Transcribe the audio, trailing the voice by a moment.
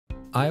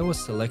I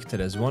was selected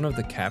as one of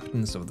the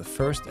captains of the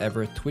first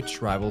ever Twitch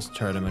Rivals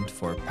tournament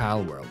for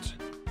Palworld.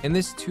 In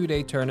this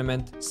 2-day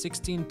tournament,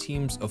 16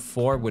 teams of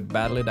 4 would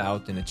battle it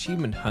out in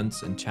achievement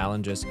hunts and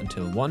challenges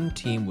until one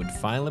team would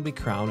finally be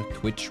crowned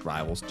Twitch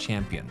Rivals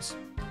champions.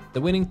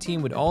 The winning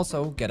team would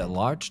also get a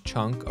large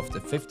chunk of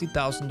the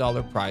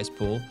 $50,000 prize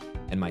pool,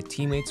 and my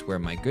teammates were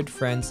my good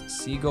friends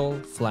Seagull,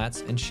 Flats,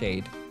 and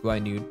Shayed, who I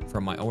knew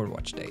from my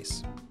Overwatch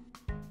days.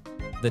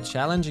 The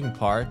challenging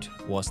part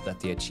was that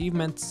the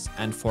achievements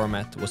and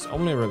format was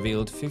only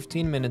revealed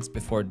 15 minutes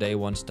before day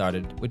 1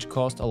 started, which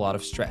caused a lot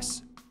of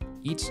stress.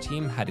 Each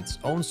team had its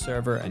own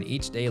server and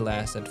each day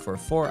lasted for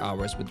 4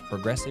 hours with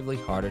progressively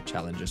harder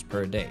challenges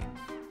per day.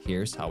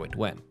 Here's how it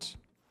went.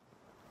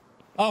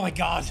 Oh my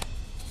god.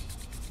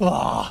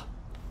 Oh.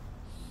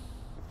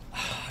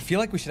 I feel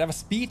like we should have a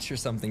speech or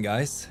something,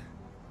 guys.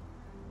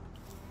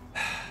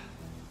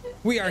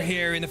 We are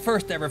here in the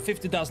first ever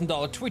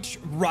 $50,000 Twitch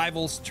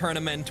Rivals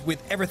tournament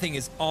with everything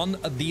is on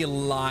the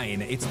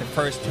line. It's the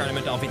first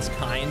tournament of its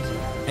kind,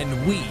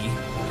 and we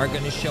are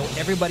going to show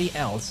everybody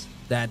else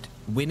that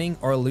winning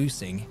or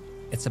losing,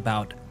 it's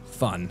about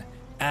fun.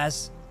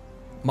 As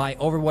my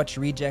Overwatch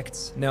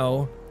rejects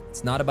know,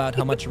 it's not about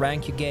how much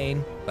rank you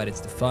gain, but it's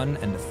the fun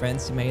and the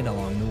friends you made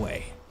along the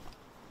way.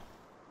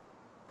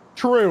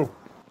 True.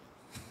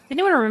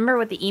 Anyone remember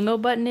what the emo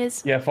button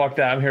is? Yeah, fuck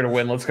that. I'm here to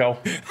win. Let's go.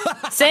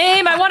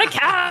 Same. I want a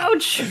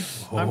couch.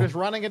 I'm just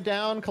running it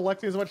down,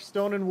 collecting as much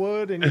stone and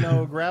wood, and, you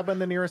know, grabbing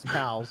the nearest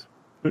pals.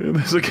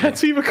 There's a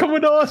Kativa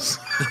coming to us.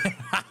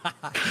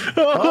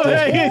 Oh,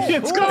 hey,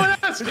 it's coming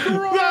at us.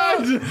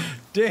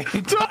 Dang,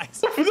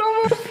 guys. We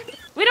don't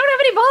have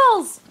any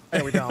balls.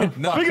 Hey, we don't.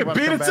 No, We can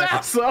beat its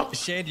ass, though.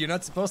 Shayed, you're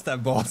not supposed to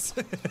have balls.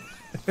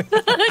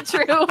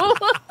 True.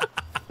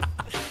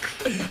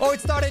 Oh, it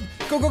started.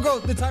 Go, go, go.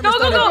 The timer Go,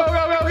 go,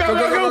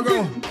 started.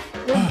 go.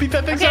 Go. Beat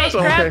that thing's Okay, ass.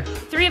 grab, Okay.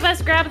 3 of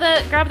us grab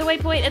the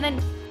waypoint and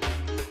then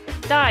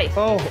die.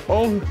 Oh.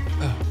 Oh,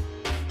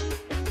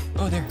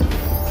 there.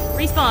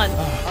 Respawn.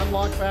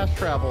 Unlock fast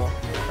travel.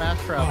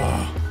 Fast travel.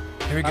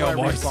 Here we How go, do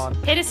I boys. respawn?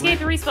 Hit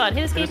escape and respawn.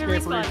 Hit escape and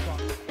respawn.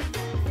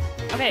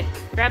 Okay,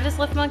 grab this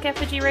lift monk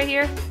effigy right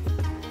here.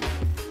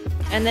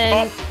 And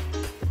then...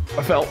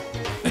 I fell.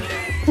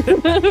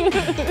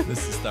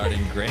 This is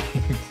starting great.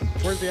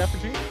 Where's the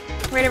effigy?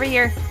 Right over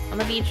here on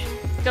the beach.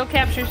 Go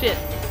capture shit.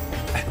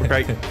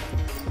 Okay.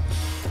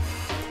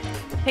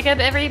 Pick up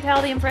every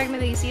Paldium fragment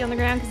that you see on the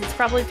ground because it's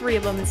probably 3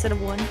 of them instead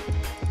of 1.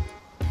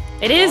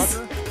 It is!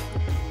 Roger.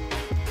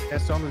 Yeah,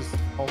 stone is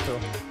also.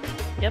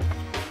 Yep.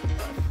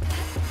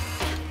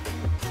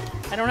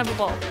 I don't have a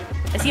ball.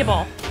 I see a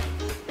ball.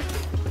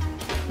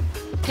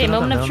 Okay,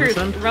 moment of truth.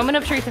 Moment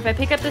of truth. If I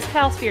pick up this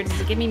pal sphere, does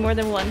it give me more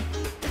than 1?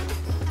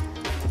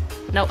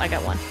 No, I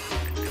got 1.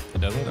 It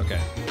doesn't?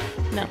 Okay.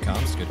 No. Good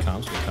comms, good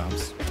comms, good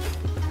comms.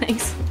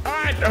 Thanks.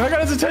 Alright, I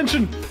got his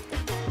attention.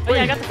 Oh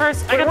yeah, I got the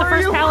first. I got the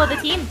first pal of the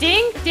team.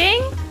 Ding,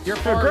 ding. You're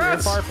far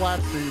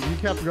flat, Steve. You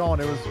kept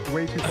going. It was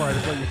way too far to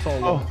play your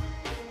solo. Oh.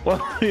 Well,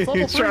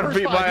 he's trying to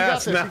beat my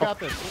ass now. You got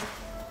this.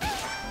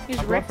 He's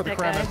I'm going ripped for the that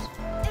guy. premise.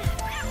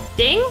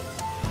 Ding.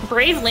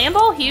 Brave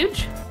Lambo,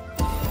 huge.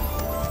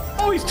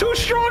 Oh, he's too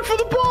strong for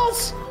the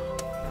balls.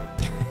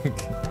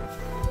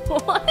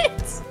 What?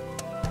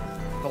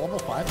 The level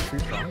 5 is too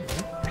strong.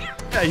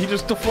 Yeah, he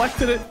just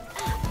deflected it.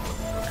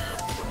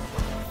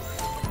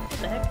 What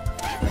the heck?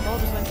 The ball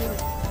just went through the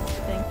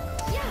thing.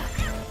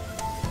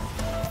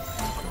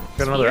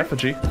 Got another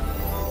effigy.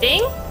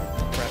 Ding.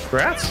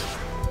 Rats.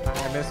 I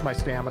missed my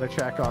stamina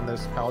check on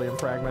this Pallium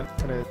fragment,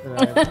 and I,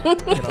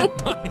 you know,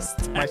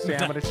 my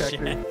stamina check.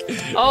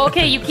 Oh,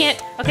 okay. You can't.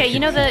 Okay, you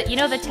know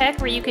the tech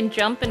where you can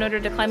jump in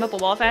order to climb up a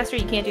wall faster.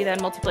 You can't do that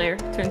in multiplayer.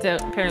 Turns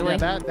out, apparently.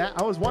 Yeah, that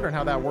I was wondering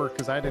how that worked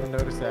because I didn't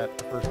notice that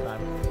the first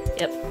time.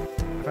 Yep.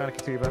 I found a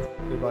Kativa.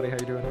 Hey, buddy, how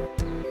you doing?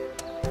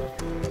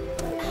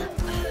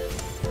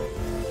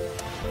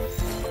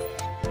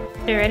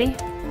 You ready?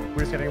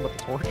 We're just hitting him with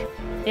the torch.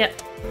 Yep.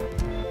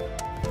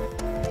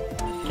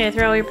 Okay,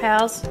 throw all your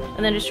pals,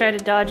 and then just try to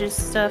dodge his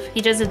stuff.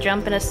 He does a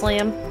jump and a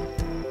slam.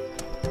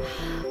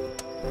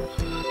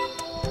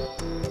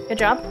 Good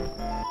job.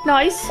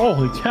 Nice.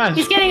 Holy cow.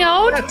 He's getting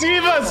owned.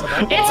 Kativas!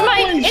 It's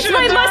my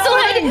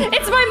musclehead.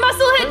 It's my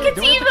musclehead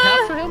Do we have to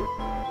capture Kativa. him?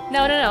 No.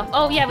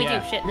 Oh yeah, we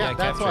do. Shit. Yeah,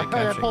 that's capture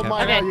why it, I pulled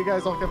mine capture it. out. You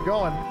guys all kept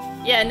going.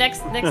 Yeah,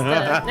 next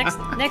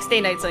day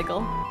night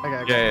cycle.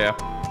 Okay. Yeah.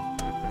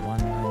 1,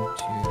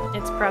 9, 2.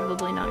 It's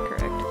probably not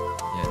correct.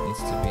 Yeah, it needs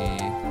to be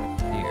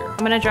here.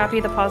 I'm gonna drop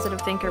you the positive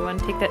thinker one.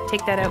 Take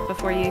that out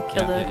before you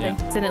kill the Yeah.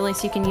 thing. Then at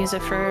least you can use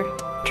it for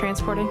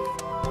transporting.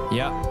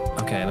 Yeah.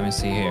 Okay, let me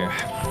see here.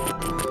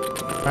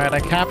 All right, I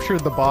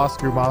captured the boss,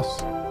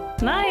 Gumas.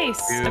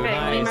 Nice. Dude, Okay, let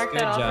me nice. mark Good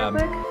that off job.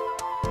 real quick.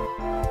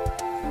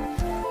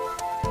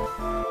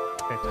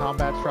 Okay,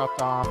 Tombat's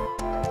dropped off.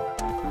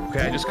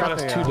 Okay, I just got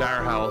us 2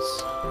 dire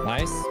house.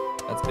 Nice.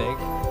 That's big.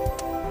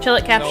 Chill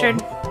it captured.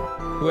 So,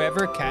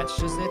 whoever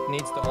catches it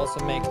needs to also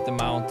make the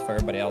mount for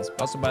everybody else.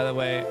 Also, by the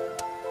way,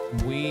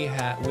 we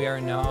are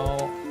now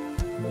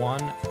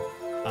 1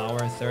 hour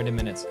 30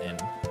 minutes in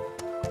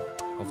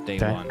of day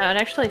 1. Oh, it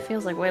actually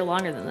feels like way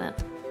longer than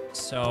that.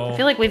 So I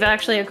feel like we've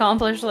actually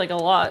accomplished like a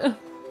lot.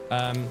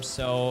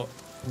 So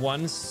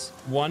once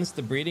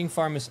the breeding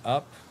farm is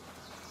up,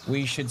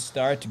 we should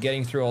start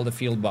getting through all the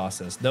field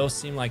bosses. Those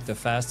seem like the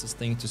fastest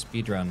thing to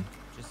speedrun.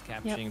 Just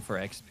capturing for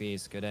XP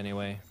is good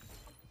anyway.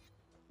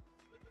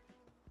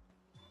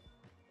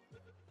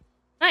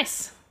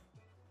 Nice.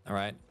 All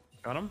right.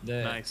 Got him?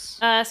 Nice.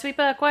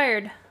 Sweepa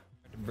acquired.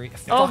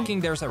 Fucking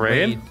there's a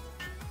raid.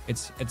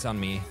 It's on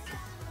me.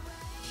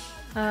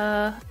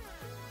 How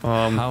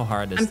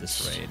hard is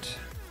this raid?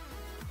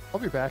 I'll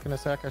be back in a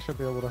sec. I should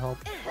be able to help.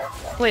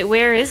 Wait,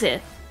 where is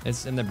it?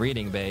 It's in the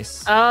breeding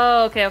base.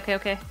 Oh,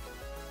 okay.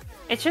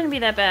 It shouldn't be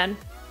that bad.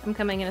 I'm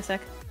coming in a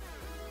sec.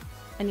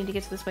 I need to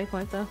get to this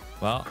waypoint though.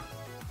 Well.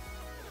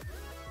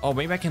 Oh,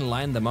 maybe I can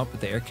line them up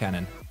with the air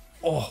cannon.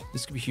 Oh,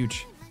 this could be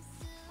huge.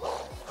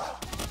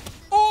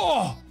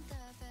 Oh!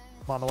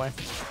 I'm on the way.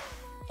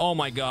 Oh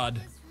my god.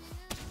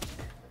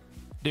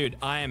 Dude,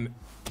 You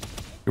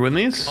win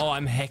these? Oh,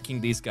 I'm hacking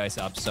these guys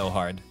up so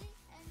hard.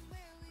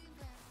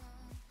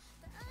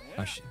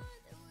 Oh shit.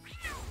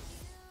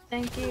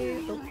 Thank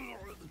you.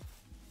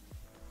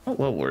 What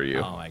level were you?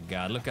 Oh my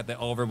god, look at the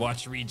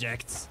Overwatch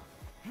rejects.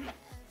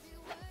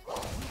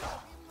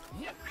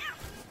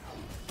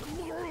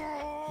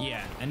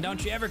 Yeah, and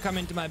don't you ever come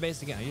into my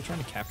base again. Are you trying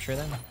to capture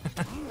them?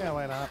 Yeah,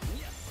 why not?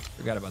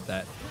 Forgot about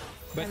that.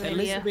 But Good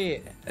idea.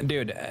 Elizabeth,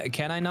 dude,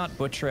 can I not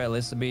butcher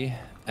Elizabeth?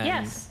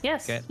 Yes.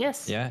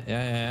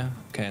 Yeah.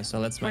 Okay, so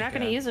let's We're make not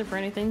gonna use her for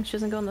anything. She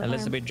doesn't go in the farm.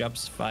 Elizabeth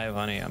drops 5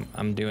 honey.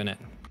 I'm doing it.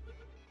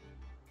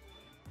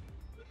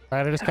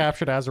 Alright, I just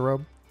captured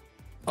Azarobe.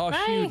 Oh,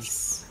 huge.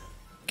 Nice.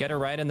 Get her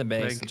right in the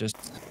base. Big. Just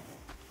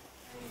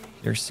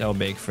you're so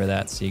big for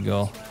that,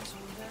 Seagull.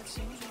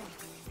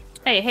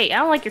 Hey, I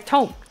don't like your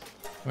tone.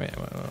 Wait.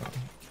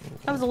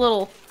 That was a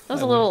little.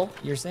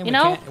 You're saying you we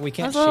know? we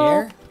can't That was a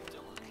little- share?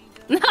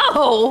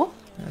 No,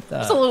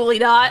 absolutely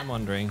not. I'm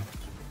wondering.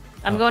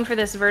 I'm going for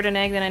this verdant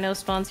egg that I know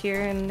spawns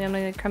here, and I'm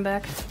gonna come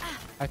back.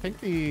 I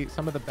think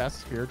some of the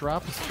best sphere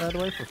drops, by the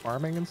way, for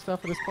farming and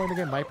stuff at this point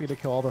again might be to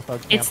kill all the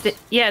thug camps.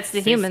 It's the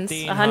humans,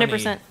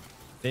 100%.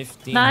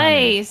 15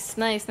 Nice.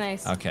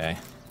 Okay.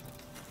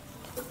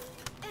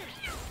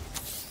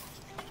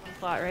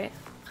 Plot, right?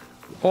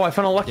 Oh, I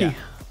found a lucky. Yeah.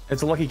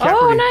 It's a lucky cat.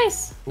 Oh,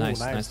 nice. Ooh,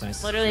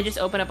 Nice. Literally just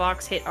open a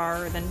box, hit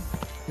R, then.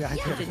 Yeah, I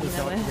did. Did you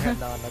know it? Yeah,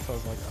 no, that's what I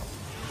was like. Oh.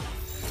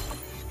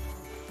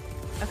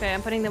 Okay,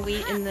 I'm putting the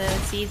wheat and the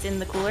seeds in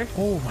the cooler.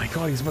 Oh my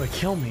god, he's about to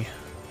kill me.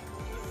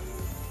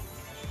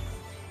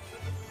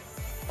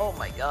 Oh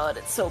my god,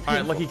 it's so painful.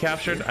 Alright, lucky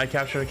captured. I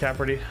captured a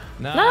Capricorn.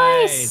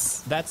 Nice.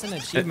 That's an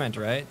achievement,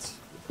 right?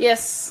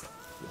 Yes.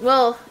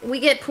 Well, we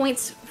get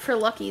points for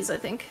luckies, I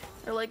think.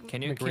 Or like.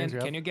 Can you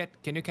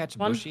catch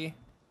One. Bushy?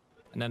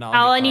 And then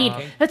All I need.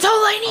 okay. That's all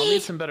I I'll need.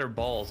 need some better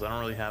balls. I don't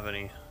really have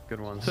any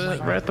good ones Oh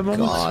right at the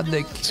moment. God,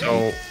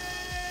 So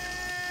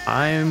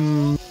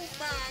I'm.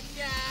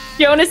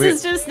 Jonas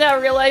is just now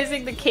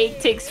realizing the cake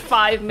takes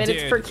 5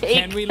 minutes Dude, per cake.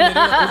 can we go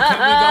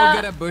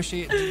get a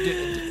Bushy?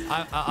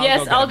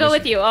 Yes, I'll go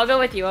with you. I'll go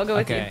with you.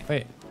 Okay,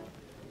 wait.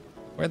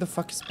 Where the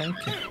fuck is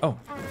Pancake? Oh,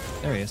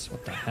 there he is.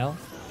 What the hell?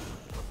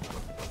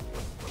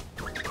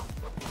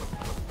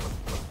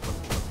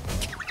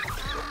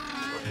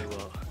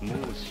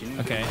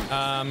 Okay,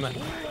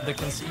 the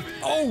conceit.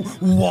 Oh,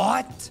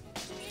 what?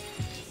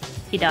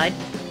 He died.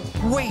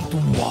 Wait,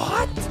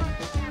 what?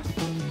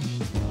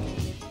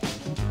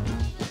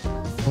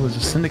 Oh, there's a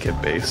syndicate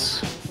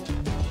base.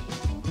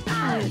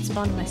 Oh, it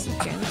spawned my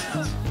secret.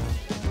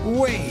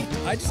 Wait,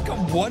 I just got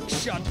one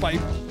shot by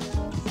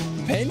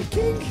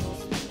Pancake?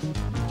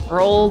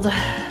 Rolled.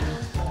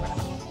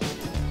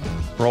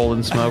 Rolled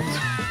and smoked.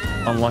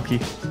 Unlucky.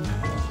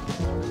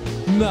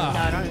 No.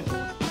 I don't.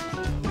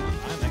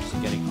 I'm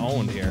actually getting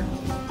owned here.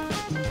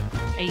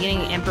 Are you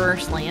getting Emperor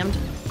slammed?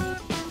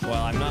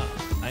 Well, I'm not.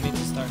 I need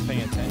to start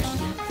paying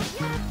attention.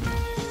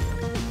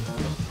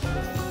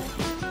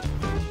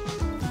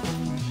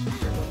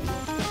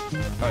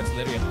 Oh, it's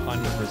literally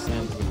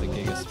 100% with the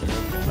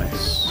Gigasphere.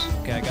 Nice.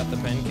 Okay, I got the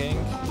Pancake.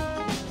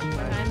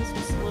 Sometimes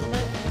just a little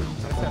bit.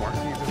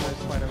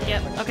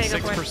 Yep. Okay, go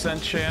for it.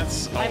 6%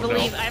 chance. Oh, I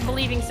believe. No. I'm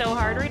believing so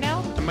hard right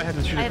now. I might have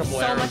to shoot I a have couple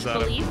so arrows much at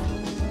belief.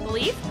 him.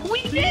 Belief?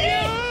 We did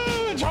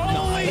it!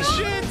 Holy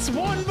shit!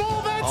 One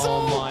ball, that's Oh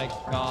all! my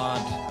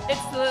god.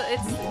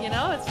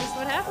 It's just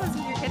what happens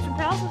when you're catching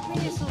pals with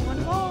me. It's just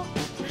one ball.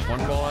 One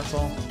ball, that's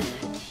all?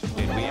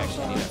 Dude, we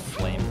actually need a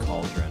flame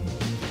cauldron.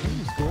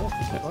 Cool.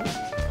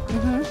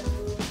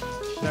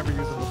 Never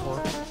used it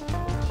before.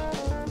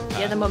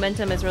 Yeah, the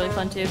momentum is really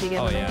fun too if you get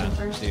Oh momentum yeah,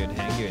 first. dude,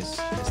 Hangyu is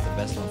the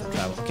best one for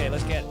travel. Okay,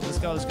 let's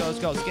go, let's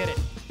get it.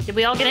 Did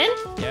we all get in?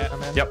 Yeah.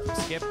 I'm in. Yep.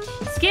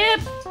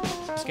 Skip!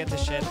 Let's get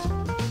this shit.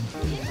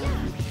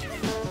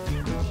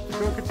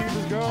 Go,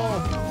 Katinas,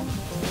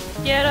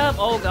 go! Get up!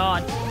 Oh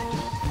god.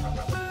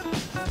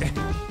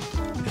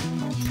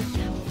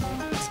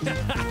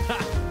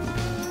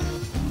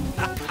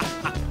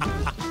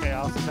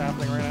 Chaos is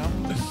happening right now.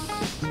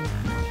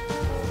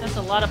 That's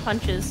a lot of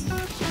punches.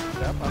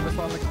 Yep, I'm just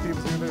on the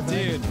Katinas doing their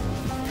thing. Dude,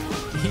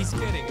 He's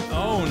getting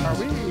owned. Are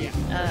we?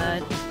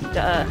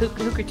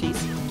 Hooker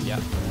cheese. Yeah.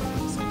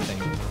 Same thing.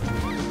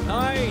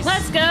 Nice.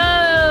 Let's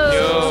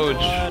go!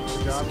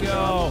 Huge. Let's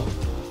go.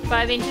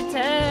 5-inch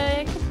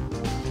attack.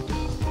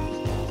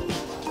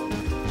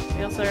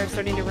 We also are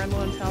starting to run low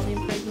on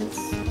Palworld fragments.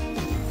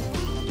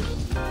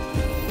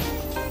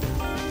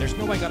 There's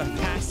no way I got a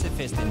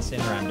pacifist in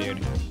Sinram,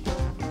 dude.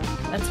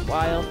 That's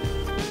wild.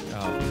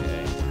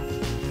 Okay.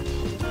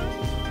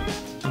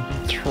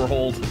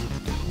 Trolled.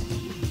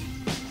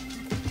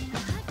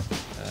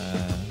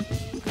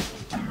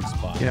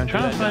 Spot. Yeah, I'm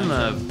trying to find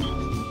the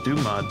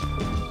Doom mod.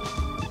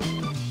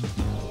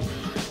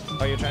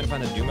 Oh, you're trying to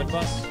find the Doomad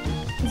boss?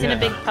 He's in a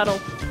big puddle.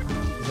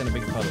 He's in a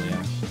big puddle,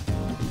 yeah.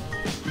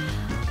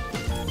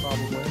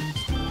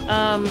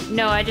 Probably.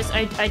 No, I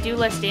do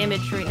less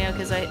damage right now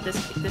because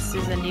this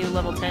is a new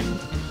level 10.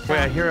 Wait,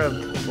 I hear a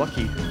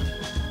Lucky.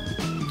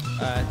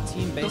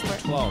 Team based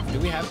of 12. Do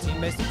we have team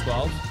based of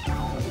 12?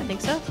 I think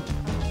so.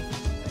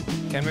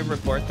 Can we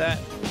report that?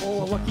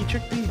 Oh, a Lucky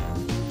chickpea.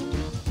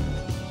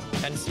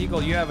 And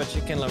Seagull, you have a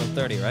chicken level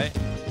 30, right?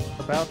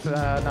 About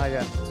not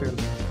yet. Soon.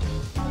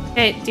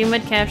 Okay,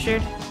 Doomad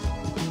captured.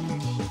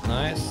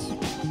 Nice.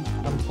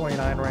 I'm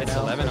 29 right It's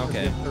now. 11, so I should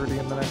okay. get 30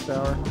 in the next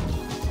hour.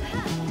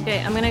 Okay,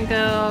 I'm gonna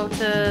go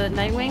to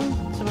Nightwing.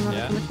 Someone wanna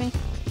Yeah. come with me?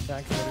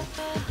 Back later.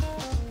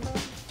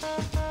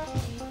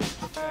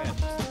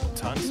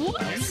 Tons.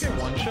 What?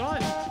 One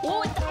shot.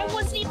 What? I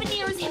wasn't even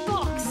near his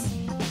hitbox.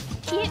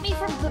 He hit me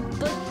from the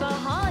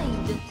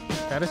behind.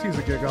 Yeah, just use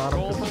a gig on him.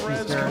 Roll 'cause for he's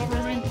res, staring.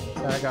 cover me.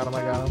 Yeah, I got him.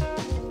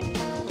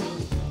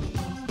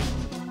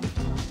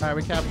 Alright,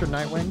 we captured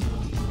Nightwing.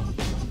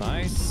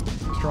 Nice.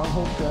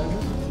 Stronghold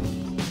treasure.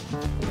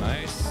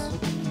 Nice.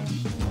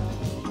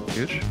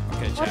 Huge.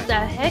 Okay, What chat. the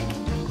heck?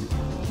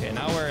 Okay,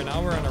 now we're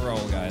on a roll,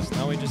 guys.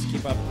 Now we just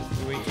keep this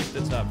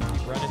up.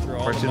 Keep running through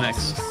all Where the to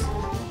bosses. next?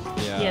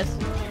 Yeah. Yes.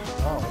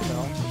 Oh, what the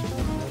hell?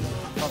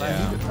 Oh, that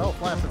Yeah. needed. Oh,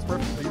 Flash, it's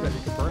perfect for you that you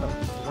can burn him.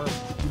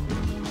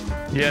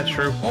 Yeah,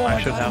 true. Oh, I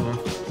I should got have him.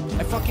 him.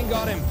 I fucking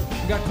got him.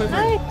 We got quivered.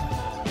 Nice.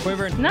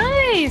 Quivered.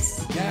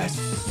 Nice. Yes.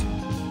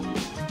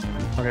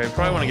 Okay,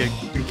 probably want to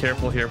be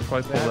careful here.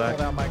 Probably pull Yeah, I back.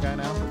 pulled out my guy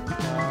now.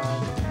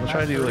 We'll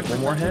try to do like one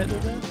more hit.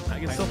 I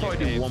can still see probably a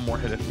cave. do one more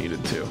hit if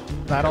needed too.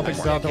 No, I don't think I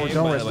so. see a Don't cave,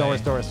 don't by risk, the don't way.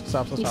 risk, don't risk.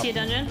 Stop, stop, You stop. see a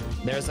dungeon?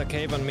 There's a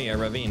cave on me, a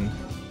ravine.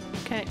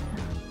 Okay.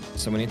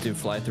 So we need to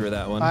fly through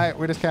that one. Alright,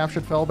 we just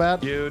captured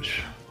Fellbad.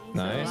 Huge.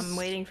 Nice. So I'm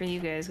waiting for you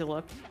guys. Good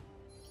luck.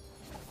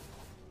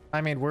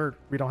 I mean,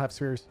 we don't have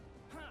spheres.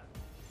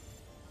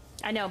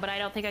 I know, but I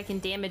don't think I can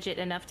damage it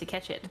enough to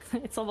catch it.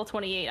 It's level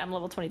 28. I'm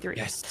level 23.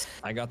 Yes.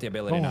 I got the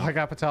ability Oh, now. I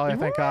got Battalion.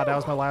 Thank God. That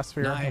was my last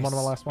sphere. Nice. One of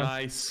my last ones.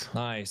 Nice.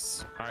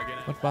 Nice. Alright, get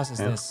it. What boss is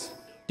this?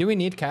 Do we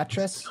need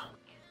Catress?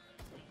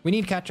 We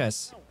need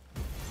Catress.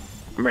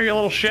 Come here, you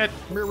little shit.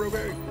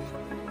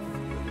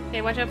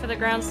 Okay, watch out for the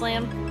ground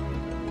slam.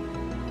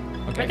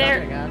 Okay. Right there.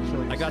 Nothing,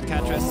 actually. I got He's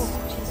getting rolled.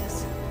 Catress.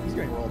 Jesus. He's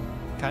getting rolled.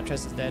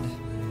 Catress is dead.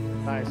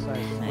 Nice,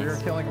 nice. We are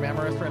Nice. killing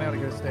Mamarist right now to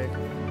get a steak.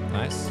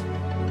 Nice.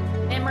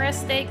 Emerald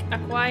steak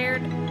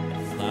acquired.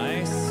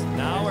 Nice.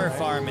 Now we're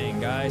farming,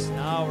 guys.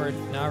 Now we're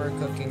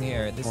cooking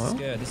here. This is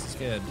good. This is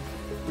good.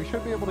 We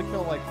should be able to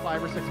kill like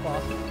 5 or 6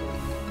 bosses.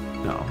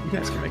 No, you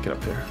guys can make it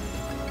up there.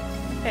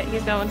 Okay,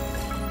 he's going.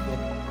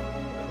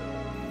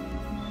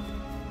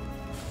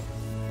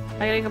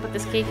 I gotta go put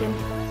this cake in.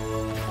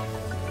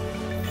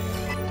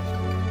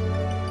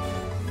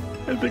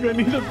 I think I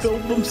need to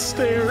build them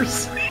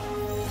stairs.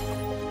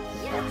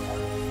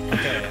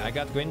 Okay, I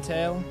got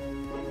Gwyntail.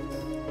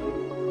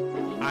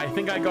 I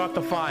think I got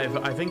the 5.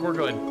 I think we're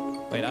good.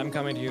 Wait, I'm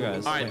coming to you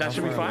guys. All right, Wait, that how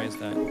should be far away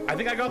fine. is that? I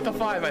think I got the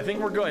 5. I think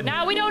we're good.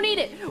 Now we don't need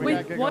it. We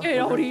got don't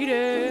need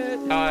it.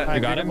 You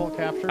got him?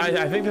 Captured.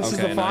 I think this is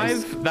Okay, the 5.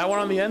 nice. That one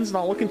on the end's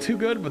not looking too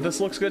good, but this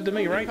looks good to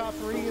me, We right? caught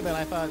 3, then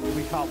I thought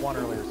we caught 1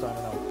 earlier, so I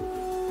don't know.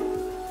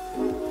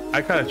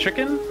 I caught a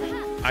chicken.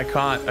 I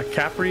caught a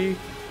capri,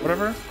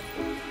 whatever.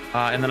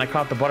 And then I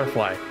caught the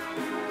butterfly.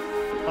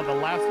 Oh, the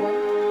last one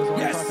was the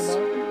one Yes. you're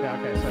talking about? Yeah,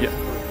 okay. So Yeah.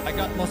 I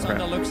got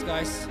Mosanda looks,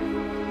 guys.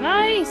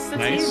 Nice. That's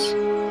Nice. huge.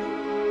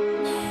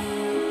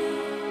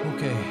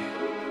 Okay.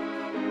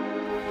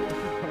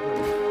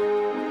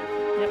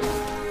 Yep.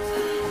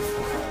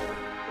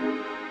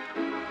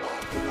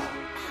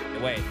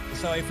 Wait,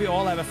 so if we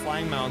all have a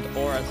flying mount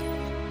or a...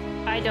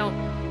 I don't.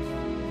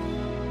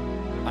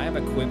 I have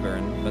a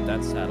quiver, but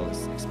that saddle is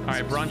expensive. All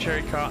right, Bron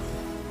Cherry caught.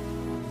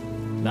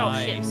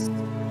 Nice.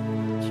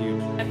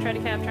 Huge. I've tried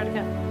to cap.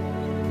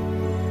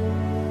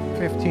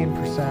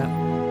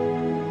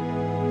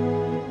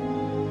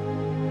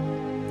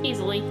 15%.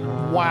 Easily.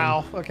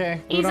 Wow. Okay.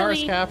 Lunar is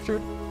Easily.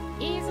 captured.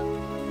 Easily.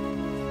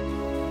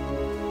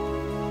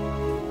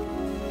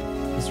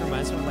 This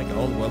reminds me of like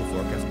old World of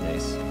Warcraft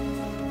days.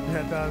 Yeah,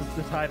 it does.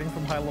 Just hiding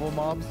from high-level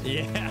mobs.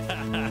 Yeah.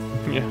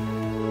 Yeah. Okay.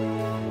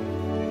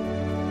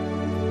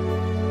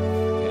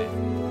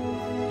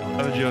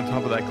 I'll put you on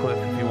top of that cliff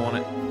if you want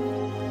it.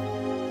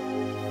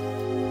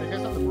 I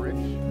guess on the bridge.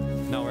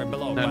 No, we're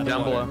below. No, by the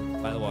down water.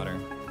 below. By the water.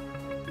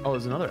 Oh,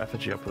 there's another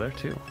effigy up there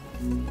too.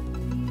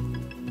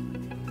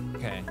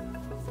 Okay.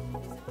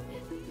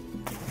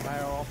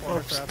 All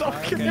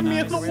Stop kicking me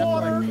in the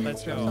water.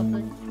 Let's go.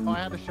 Oh, I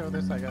had to show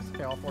this, I guess.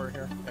 Okay, all four are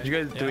here. Did you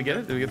guys? Did we get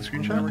it? Did we get the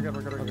screenshot? Yeah,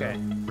 we're good. Okay.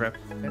 Rep.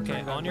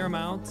 Okay, on your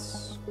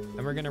mounts,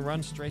 and we're gonna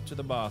run straight to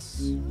the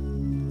boss.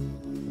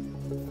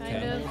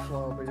 Kind of.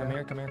 Slow, but Come yeah.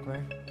 here, come here, come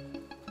here.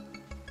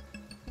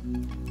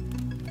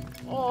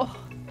 Oh.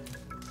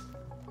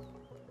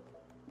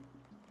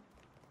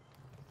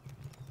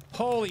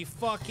 Holy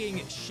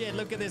fucking shit,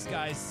 look at this,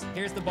 guys.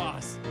 Here's the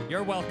boss.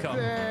 You're welcome.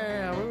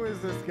 Damn, who is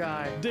this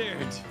guy? Dude.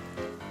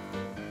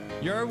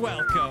 You're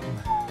welcome.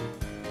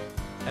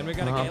 And we're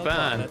gonna Not Gale bad.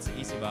 Claw. That's an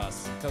easy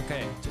boss.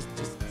 Okay, just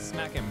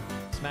smack him.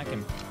 Smack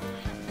him.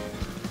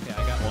 Okay,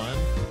 I got one.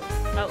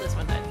 Oh, this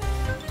one died.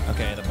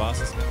 Okay, the boss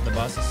is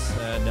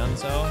done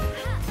so.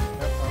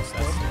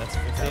 That's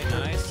 58.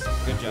 Nice.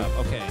 Good job.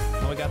 Okay,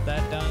 now we got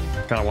that done.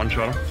 Kind of one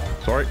shot him.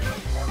 Sorry.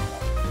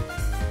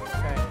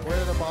 Okay, where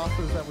are the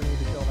bosses that we need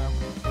to kill now?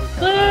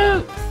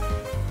 Loot!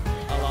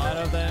 A lot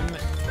of them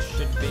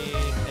should be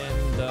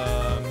in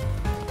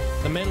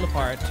the middle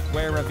part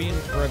where Ravine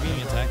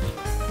attack.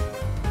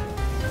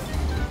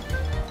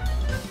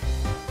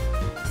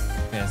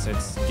 Okay, so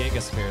it's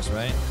Gigaspheres,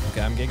 right?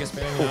 Okay, I'm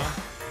Gigasphering now.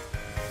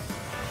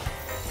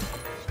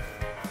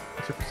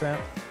 2%.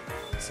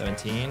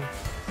 17,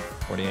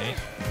 48.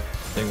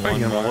 Doing Bring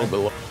one him a more. little bit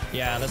low.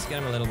 Yeah, let's get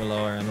him a little bit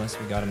lower, unless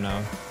we got him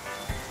now.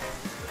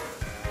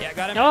 Yeah,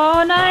 got him.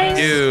 Oh, nice!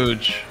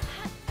 Huge.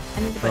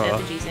 I need to put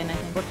effigies in, I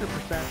think. What's your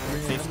percent?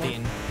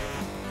 15.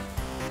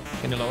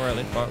 Can you lower a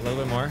little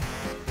bit more?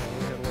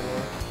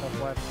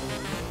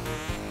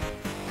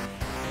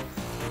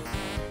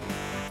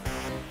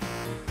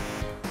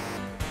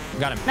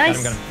 Got him.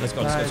 Nice. Got him. Let's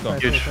go. Let's go.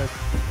 Huge.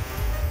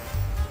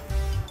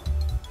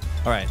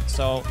 All right,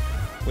 so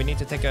we need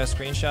to take a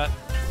screenshot.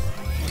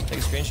 Take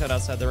a screenshot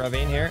outside the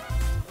ravine here.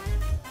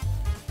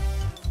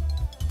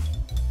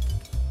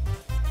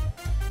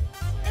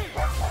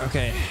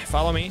 Okay,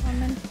 follow me.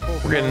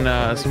 We're getting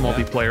some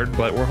multiplayer,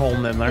 but we're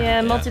holding in there.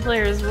 Yeah,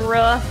 multiplayer is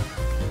rough.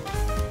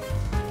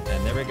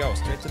 And there we go,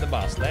 straight to the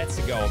boss. Let's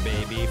go,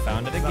 baby.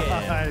 Found it again.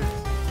 Nice.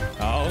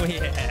 Oh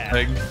yeah.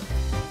 Big.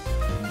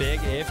 Big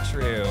if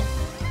true.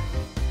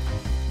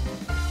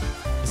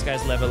 This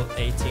guy's level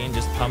 18.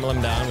 Just pummel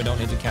him down. We don't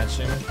need to catch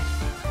him.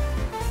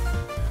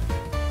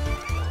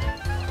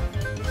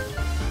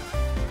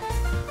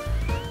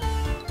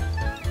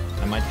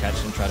 I might catch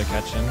him. Try to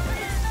catch him.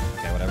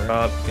 Okay, whatever.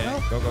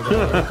 Okay,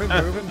 go. Quick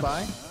moving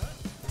by.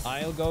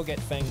 I'll go get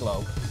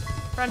Fanglobe.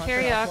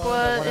 Frontier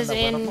Aqua is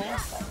in...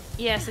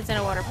 Yes, it's in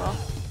a waterfall.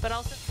 But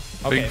also...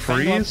 Okay, Big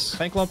freeze.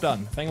 Fanglobe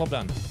done. Fanglobe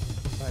done.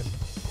 Nice.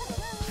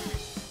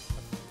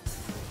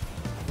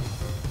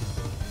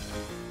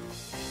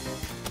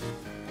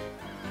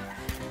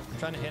 I'm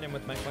trying to hit him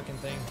with my fucking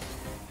thing.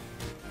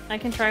 I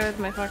can try with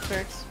my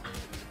Foxworks.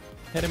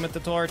 Hit him with the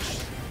torch.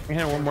 We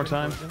hit it one more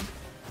time.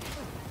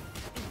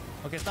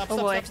 Okay, stop, Oh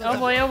stop, boy. stop, stop. Oh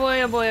boy, oh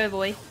boy, oh boy, oh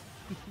boy.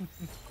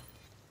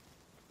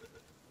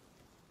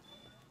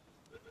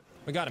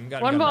 We got him, got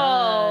him. One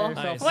got him.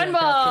 ball. Nice. One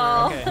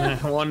ball. Okay.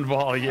 One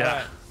ball, yeah.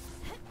 Alright.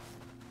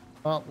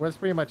 Well, that's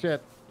pretty much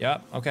it.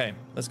 Yep, okay.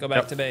 Let's go back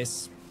Yep. to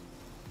base.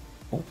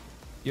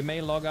 You may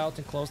log out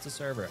and close the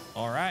server.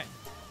 Alright.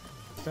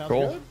 Sounds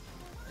Cool. good.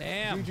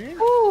 Damn. GG.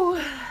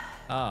 Ooh.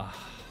 Ah.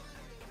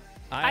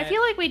 I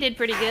feel like we did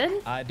pretty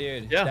good.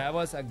 Dude, Yeah. that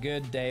was a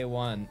good day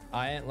one.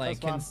 I like,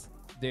 That's fun.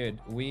 dude,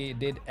 we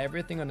did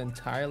everything on the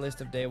entire list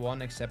of day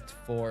one except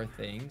 4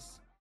 things.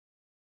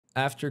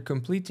 After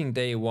completing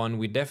day 1,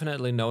 we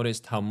definitely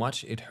noticed how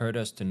much it hurt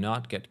us to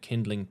not get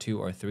Kindling 2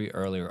 or 3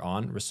 earlier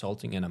on,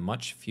 resulting in a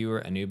much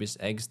fewer Anubis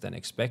eggs than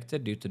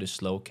expected due to the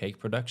slow cake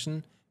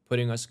production,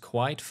 putting us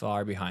quite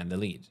far behind the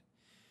lead.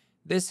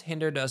 This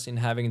hindered us in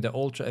having the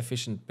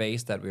ultra-efficient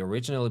base that we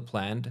originally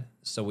planned,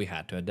 so we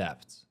had to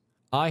adapt.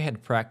 I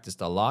had practiced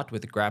a lot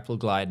with grapple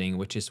gliding,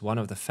 which is one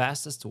of the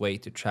fastest way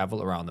to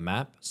travel around the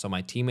map, so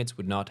my teammates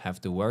would not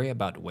have to worry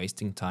about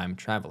wasting time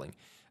traveling,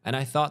 and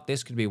I thought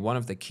this could be one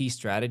of the key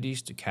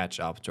strategies to catch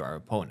up to our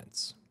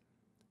opponents.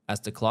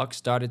 As the clock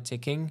started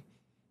ticking,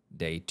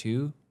 day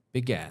 2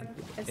 began.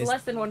 It's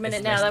less than 1 minute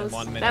It's now. less That than was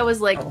 1 minute. that was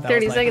like That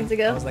 30 was seconds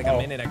ago. That was like a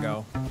minute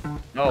ago.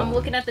 I'm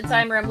looking at the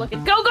timer. I'm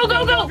looking. Go, go,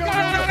 go, go!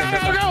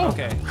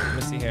 Okay, let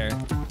me see here.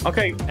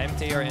 Okay.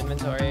 Empty your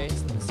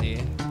inventories. Let me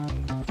see.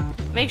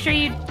 Make sure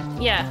you,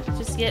 yeah,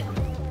 just get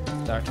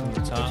Start from the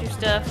top. your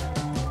stuff.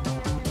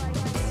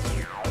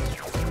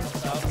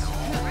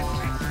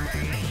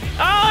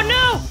 Oh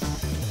no!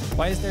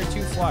 Why is there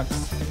 2 flux?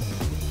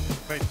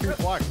 Wait, 2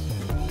 flux.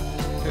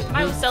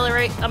 I will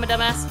accelerate. I'm a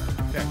dumbass.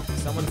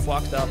 Someone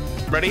flucked up.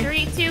 Ready?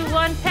 3, 2,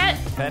 1, pet.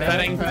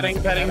 Petting.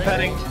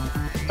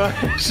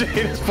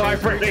 Shayed is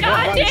vibrating on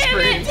God my damn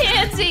screen. it,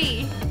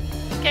 Tansy!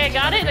 Okay, I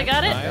got it.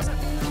 Nice.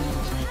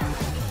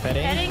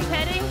 Petting.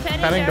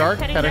 Petting dark.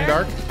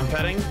 I'm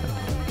petting.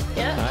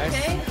 Yeah, Nice.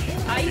 okay.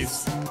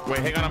 Ice. Wait,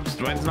 hang on.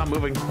 Mine's not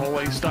moving.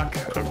 Holy stuck.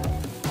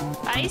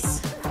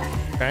 Ice.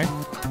 Okay.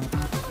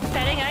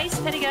 Petting ice.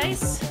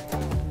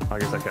 I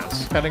guess that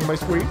counts. Petting my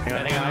sweet. Hang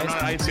on. I'm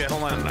not ice yet.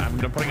 Hold on. I'm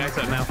putting ice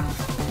out now.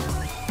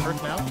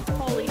 Earth now.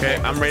 Holy Okay,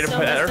 shit, I'm this ready is to so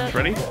pet messed Earth. up.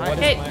 Ready?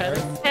 Okay,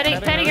 petting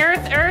Earth.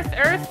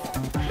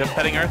 Yep,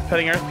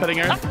 petting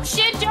Earth. Oh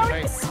shit,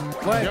 Jonas!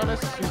 What?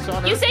 Jonas, you saw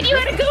Earth. You said you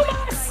had a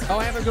Gumas! Oh,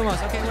 I have a Gumas.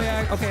 Okay,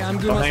 wait. Okay, I'm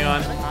Oh, Gumas. hang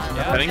on.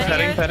 Yeah. Petting.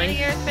 Petting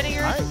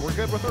Earth. All right, we're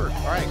good with Earth.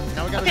 All right,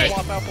 now we gotta Okay.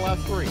 swap out the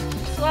last 3.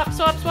 Swap.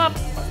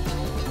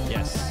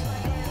 Yes.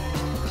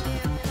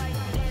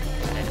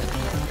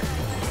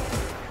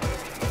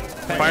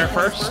 Fire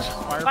first.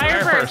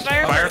 Fire first.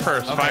 Fire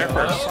first.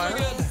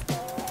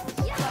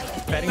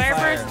 Petting Fire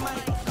fire.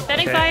 first.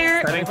 Petting Okay,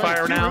 fire. Petting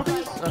fire now.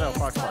 Oh no,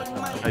 Foxpark.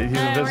 He's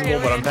we're invisible,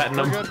 good, but I'm petting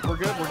We're him. good.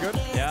 We're good.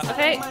 Yeah.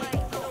 Okay.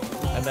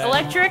 And then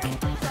Electric. petting.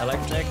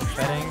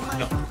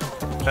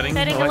 Petting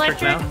Petting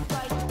electric electric. now.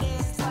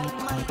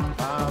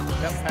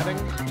 Yep, petting.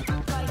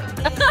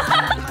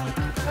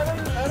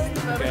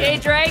 Okay,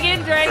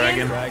 dragon.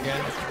 Dragon.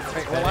 Dragon.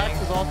 Hey, relax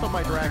is also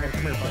my dragon.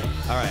 Come here, buddy.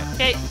 All right.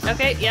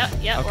 Okay.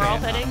 Yep. We're all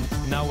petting.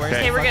 Now where's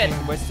Okay. the we're good.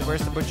 fucking-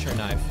 Where's the butcher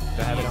knife?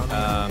 Do I have it on?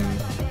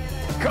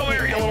 Come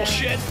here, you little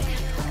shit.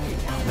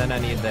 Then I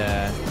need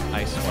the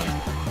ice one.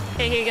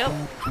 Okay, here you go.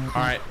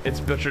 All right, it's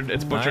butchered.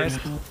 It's butchered. Nice.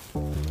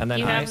 And then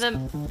Do you have ice. the?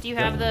 Do you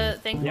have the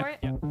thing for it?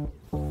 Yeah.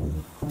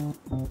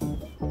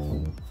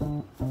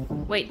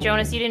 Wait,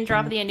 Jonas, you didn't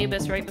drop the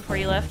Anubis right before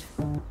you left.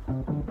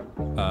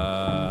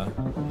 I'm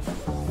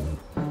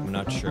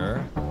not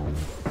sure.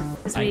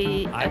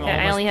 I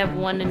almost- only have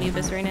 1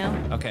 Anubis right now.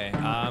 Okay.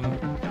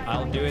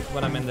 I'll do it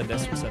when I'm in the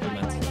desert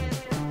settlement. Okay,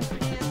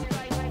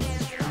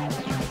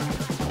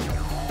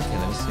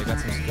 let me see. I got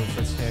some skill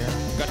first here. I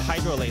got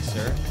hydro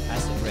laser,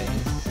 acid rain.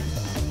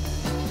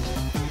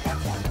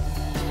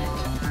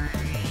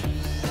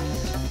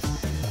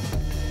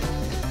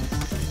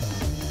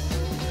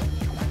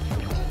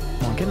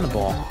 Come on, get in the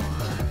ball.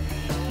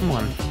 Come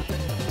on.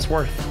 It's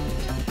worth.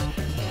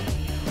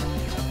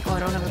 Oh, I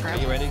don't have a Are grab.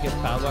 you ready to get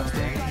Palworld in?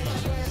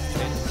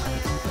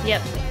 Okay.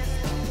 Yep.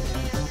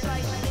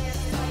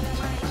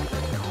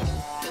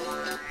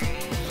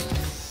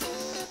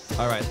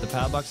 All right, the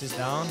pal box is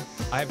down.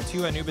 I have 2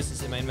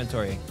 Anubises in my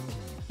inventory.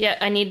 Yeah,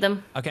 I need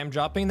them. Okay, I'm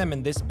dropping them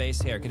in this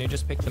base here. Can you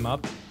just pick them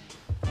up?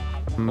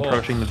 I'm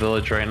approaching the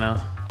village right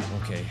now.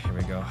 Okay, here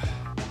we go.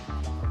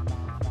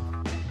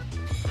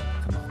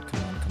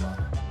 Come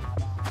on.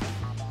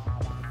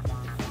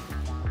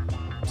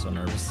 I'm so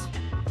nervous.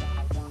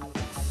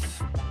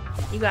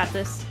 You got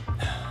this.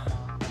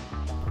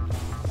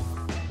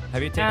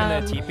 Have you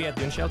taken the TP at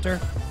Dune Shelter?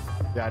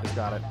 Yeah, I just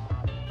got it.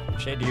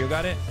 Shayed, do you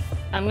got it?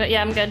 I'm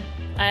good.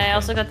 I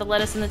also got the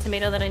lettuce and the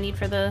tomato that I need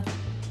for the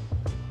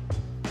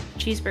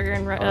cheeseburger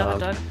and hot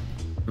dog.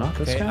 Not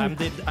this Okay, guy.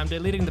 I'm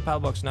deleting the pal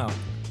box now.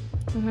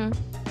 Mhm.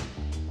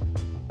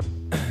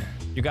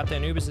 You got the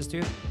Anubises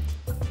too?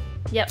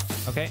 Yep.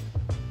 Okay.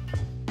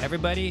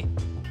 Everybody,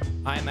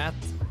 I'm at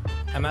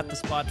the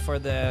spot for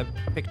the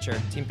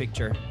team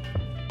picture.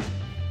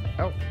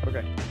 Oh,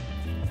 okay.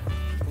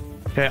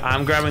 Okay,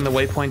 I'm grabbing the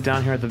waypoint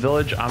down here at the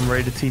village. I'm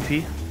ready to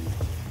TP.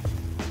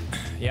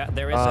 Yeah,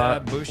 there is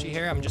a Bushi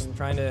here. I'm just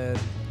trying to.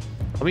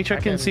 Let me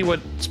check and see what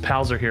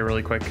pals are here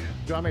really quick. Do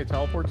you want me to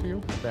teleport to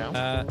you? Down?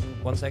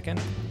 1 second.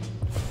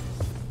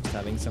 Just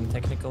having some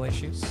technical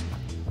issues.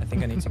 I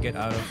think I need to get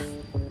out of.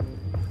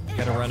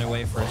 Gotta run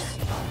away first.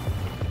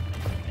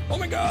 Oh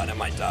my god, I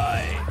might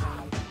die.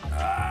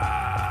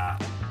 Ah,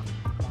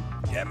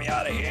 get me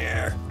out of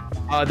here.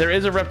 There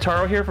is a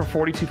Reptaro here for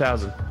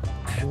 42,000.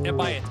 Yeah,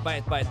 buy it. I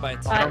don't have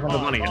the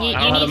money. You I don't need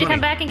have to the come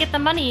money. back and get the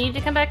money. You need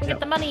to come back and get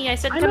the money. I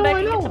said come back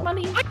and get the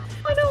money. I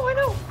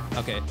know.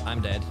 Okay,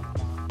 I'm dead.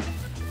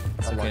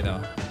 It's okay though.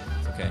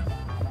 It's okay.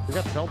 We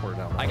got the teleport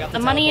down. I got The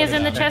money is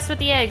in the teleporter chest with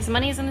the eggs.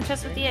 Money is in the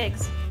chest with the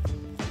eggs. now.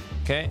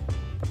 Okay.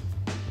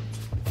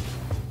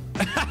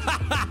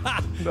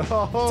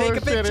 Oh, Take a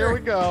shit, picture. here we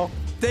go.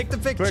 Take the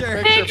picture.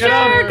 Picture, Picture,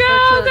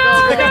 go,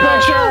 go, Take go. a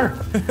picture.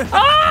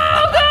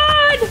 Oh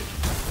god!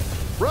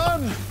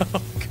 Run.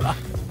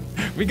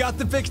 We got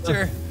the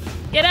picture.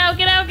 Get out!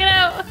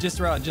 Just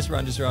run.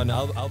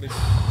 I'll be.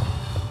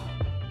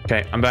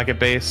 Okay, I'm back at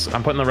base.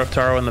 I'm putting the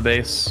Reptaro in the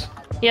base.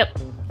 Yep.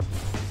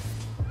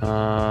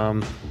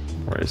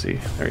 Where is he?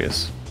 There he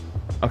is.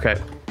 Okay.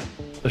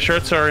 The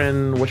shirts are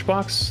in which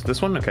box? This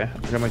one? Okay. I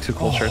got my 2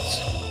 cool shirts.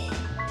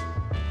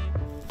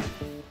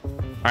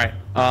 Alright.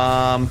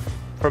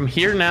 From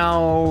here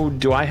now,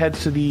 do I head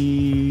to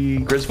the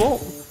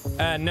Griswold?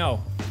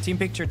 No. Team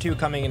picture 2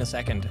 coming in a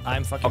second.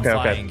 I'm fucking Okay,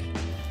 okay. flying.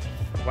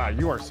 Wow,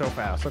 you are so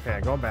fast. Okay,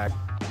 I'm going back.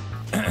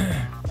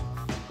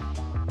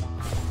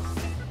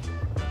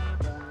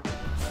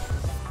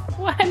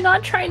 Well, I'm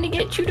not trying to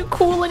get you to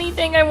cool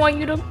anything. I want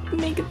you to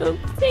make the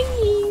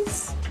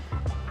thingies.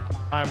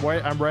 I'm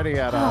ready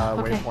at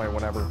Okay. waypoint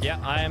whenever. Yeah,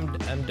 I'm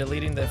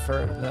deleting the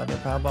other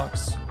pal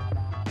box.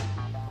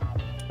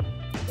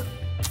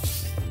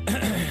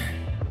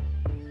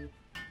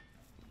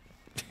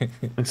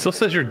 It still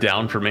says you're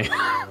down for me.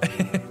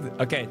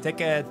 Okay,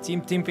 take a team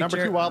picture.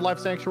 Number 2 wildlife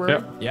sanctuary.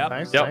 Yep. Yep.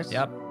 Nice. Yep. Nice.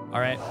 Yep. All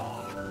right.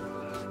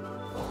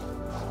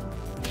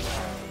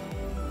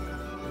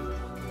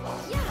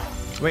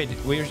 Wait,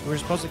 we're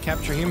supposed to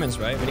capture humans,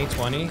 right? We need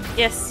 20.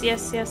 Yes.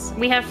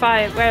 We have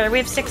 5. We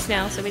have 6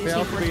 now, so we just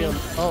need 14.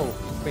 Oh,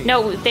 wait.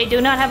 No, they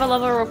do not have a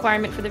level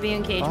requirement for the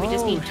viewing cage. We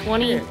just need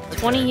 20 shit.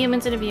 20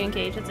 humans in a viewing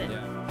cage. That's it.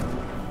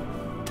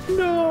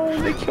 No,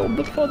 they killed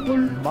the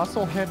fuddler.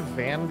 Musclehead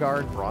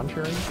Vanguard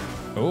Bronchery.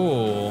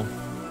 Oh.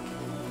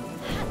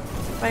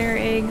 Fire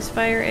eggs,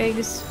 fire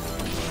eggs.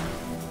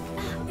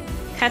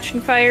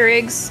 Catching fire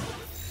eggs.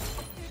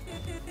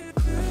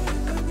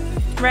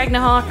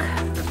 Ragnarok.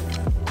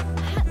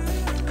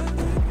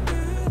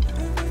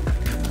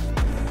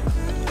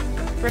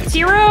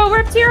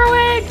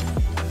 Reptiro egg!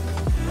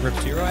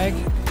 Reptiro egg?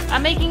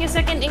 I'm making a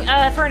second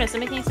furnace.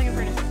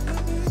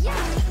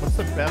 What's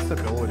the best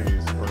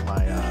abilities for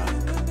my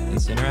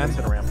Incineram?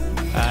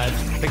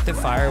 Incineram? Pick the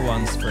fire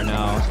ones for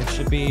now. It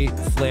should be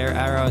Flare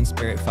Arrow and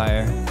Spirit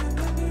Fire.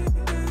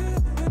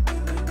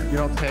 You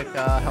don't take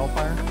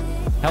Hellfire?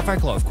 Hellfire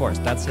Claw, of course.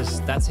 That's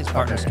his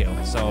partner Okay. skill.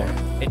 So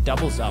it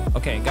doubles up.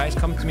 Okay, guys,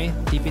 come to me.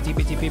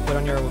 TP. Put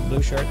on your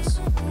blue shirts.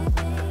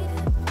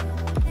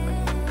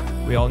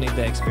 We all need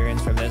the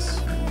experience from this.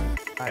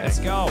 Let's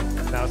go.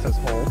 Now it says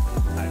hold.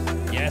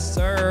 Yes,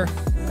 sir.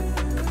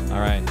 All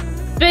right.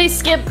 Base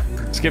skip.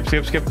 Skip.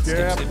 Skip.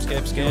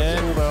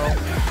 Cool, though.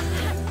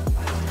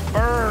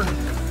 Burn.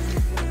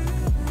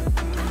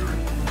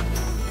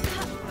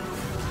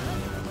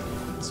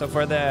 So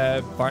for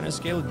the partner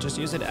skill, just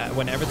use it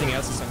when everything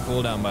else is on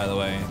cooldown, by the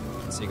way,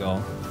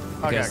 Seagull.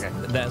 Because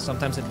that,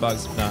 sometimes it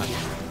bugs. Not.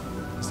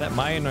 Is that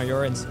mine or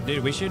yours?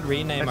 Dude, we should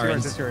rename our...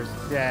 That's yours.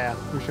 Yeah,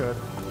 we should.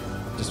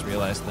 Just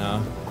realized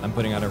now. I'm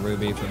putting out a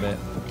ruby for a bit.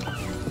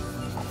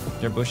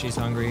 Your bushy's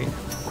hungry.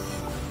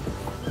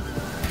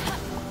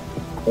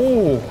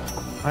 Oh,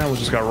 I almost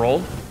just got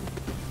rolled.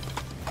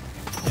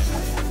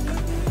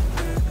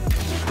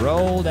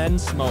 Rolled and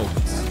smoked.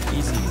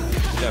 Easy.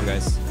 Good job,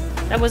 guys.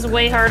 That was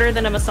way harder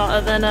than a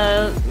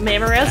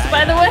Mammorest,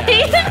 by the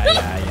way.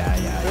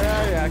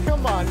 Yeah,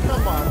 come on.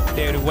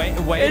 Dude, way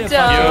Good to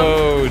job.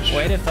 fucking,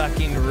 way to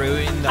fucking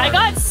ruin. I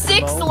got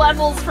 6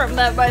 levels from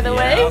that, by the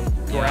way.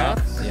 Yeah.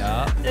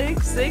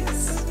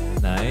 6.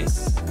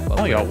 Nice. I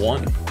only got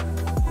 1.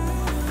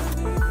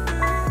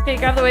 Okay,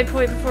 grab the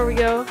waypoint before we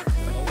go.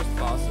 Lowest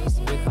bosses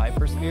with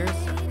hyperspheres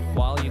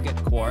while you get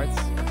quartz,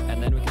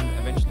 and then we can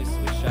eventually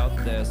switch out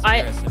the spheres.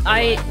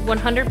 I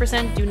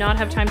 100% do not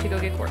have time to go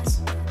get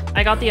quartz.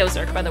 I got the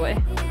Ozark, by the way.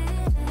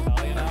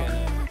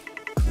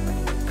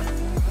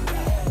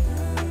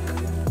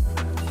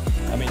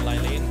 I mean,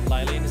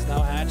 Lylene is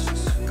now hatched.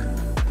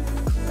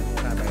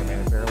 I made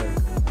it barely.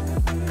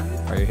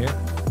 Are you here?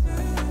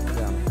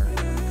 Yeah, I'm here.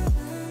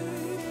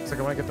 It's like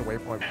I want to get the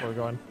waypoint before we're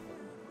going.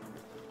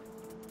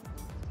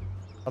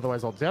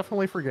 Otherwise, I'll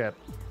definitely forget.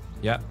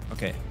 Yeah,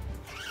 okay.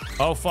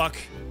 Oh, fuck.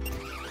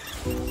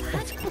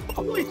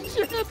 Holy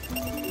shit! You're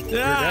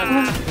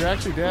dead. You're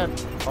actually dead.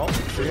 Oh,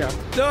 see ya.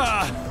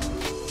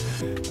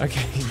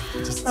 Okay.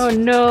 Just, Oh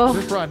no.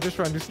 Just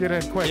run. Just get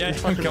in quick. yeah,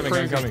 These I'm fuckers are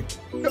coming.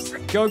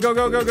 crazy. Go.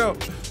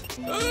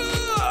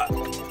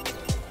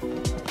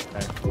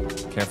 Okay.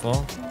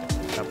 Careful.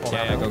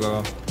 Yeah,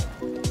 go.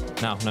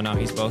 No,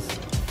 he's both.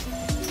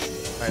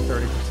 Alright,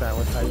 30%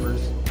 with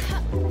hypers.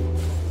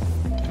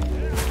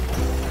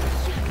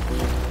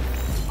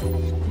 I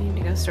need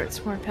to go start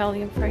some more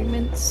Pallium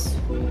fragments.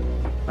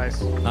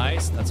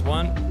 Nice. That's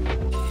one.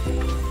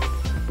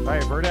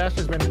 Alright, Verdash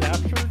has been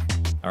captured.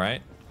 All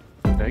right.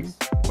 Big.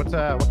 What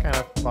kind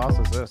of boss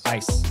is this?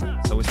 Ice.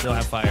 So we still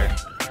have fire.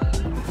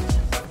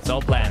 It's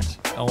all planned.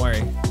 Don't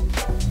worry.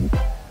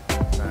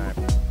 Alright.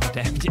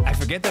 Damn, I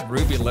forget that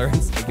Ruby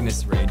learns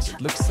Ignis Rage.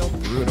 It looks so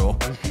brutal. What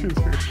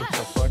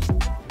the fuck?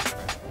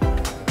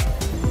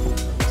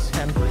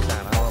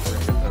 10%. I'll ever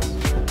get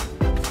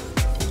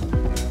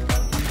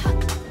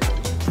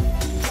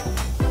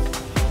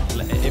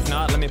this. If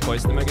not, let me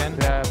poison them again.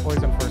 Yeah,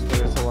 poison first, but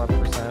it's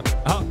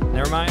 11%. Oh,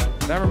 never mind.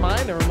 Never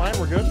mind.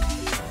 We're good.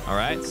 All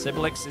right,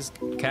 Sibilix is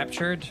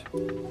captured.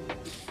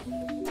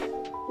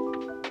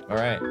 All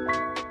right.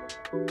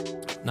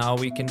 Now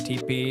we can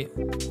TP.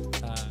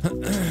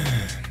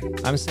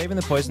 I'm saving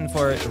the poison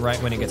for right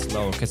when it gets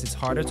low, because it's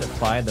harder to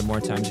apply the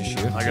more times you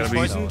shoot. I gotta be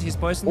poisoned. He's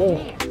poisoned. Oh.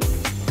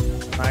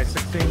 Nice,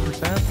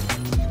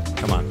 16%.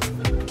 Come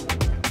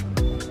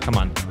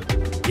on.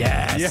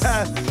 Yes.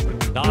 Yes.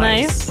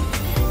 Nice.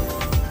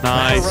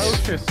 Nice.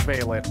 Ferocious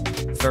Valet.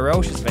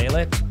 Ferocious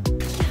Valet.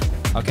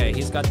 Okay,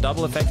 he's got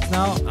double effects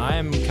now. I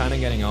am kind of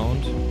getting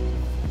owned.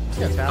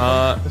 Yeah, it's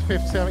happening. It's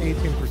 57,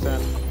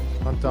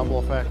 18% on double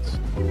effects.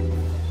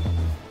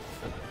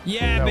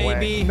 Yeah, No baby.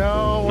 way.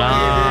 No way.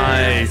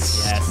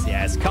 Nice.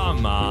 Yes.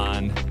 Come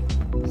on.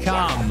 What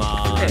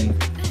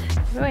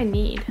do I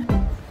need?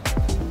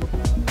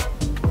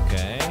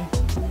 Okay.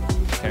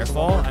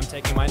 Careful. I'm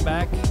taking mine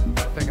back.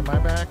 Taking my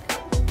back.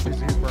 He's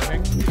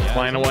burning. Yeah.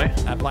 Flying away.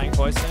 Applying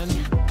poison.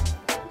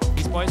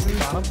 He's poisoned.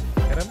 Got him.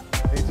 Hit him.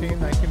 18,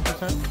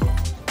 19%.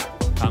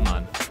 Come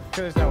on.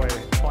 There's no way.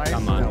 Twice.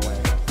 Come on. No way.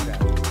 Yeah.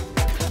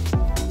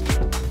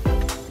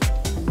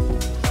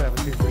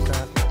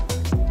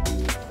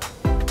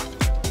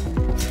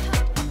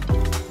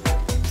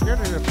 17%. You're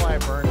going to apply a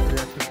burn for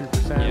the extra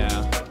 2%.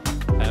 Yeah.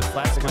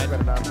 flat smite.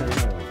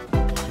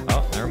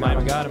 Oh, never mind.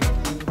 We got him.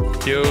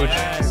 Huge.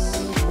 Yes.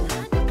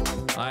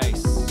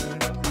 Nice.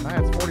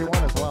 It's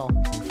 41 as well.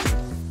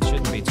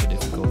 Shouldn't be too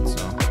difficult,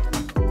 so.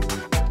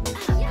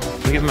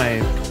 Let me get my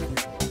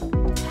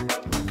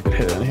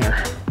hit in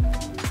here.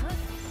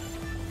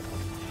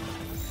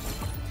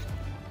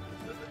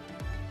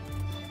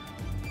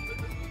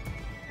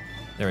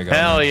 There we go.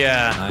 Hell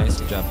yeah. Nice.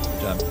 Good job.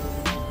 Good job.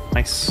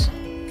 Nice.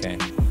 Okay.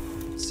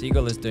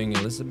 Seagull is doing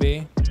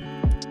Elizabeth.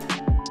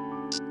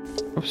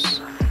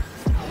 Oops.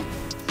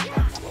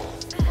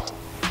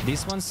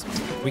 These ones,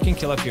 we can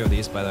kill a few of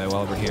these, by the way,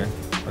 while we're here.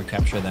 Or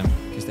capture them,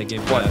 because they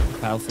give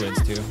pal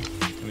fluids too.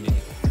 We need...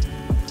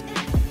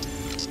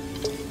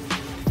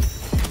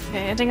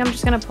 Okay, I think I'm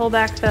just gonna pull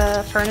back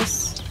the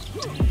furnace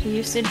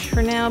usage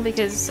for now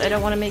because I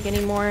don't want to make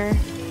any more.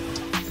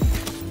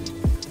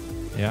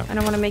 Yeah. I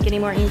don't want to make any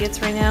more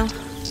ingots right now.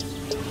 This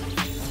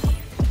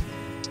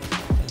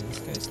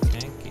guy's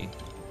tanky.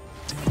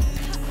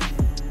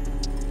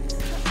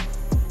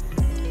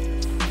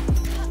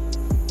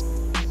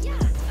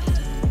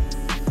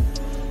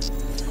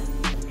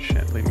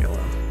 Shit, leave me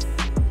alone.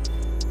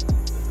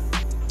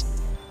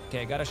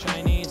 Okay, got a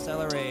shiny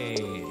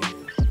celery.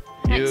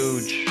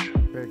 Huge.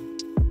 Big.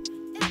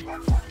 Did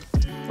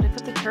I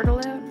put the turtle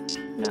out?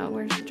 No,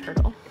 where's the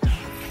turtle?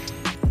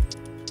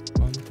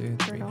 1, 2,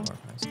 3, 4, 5,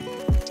 6.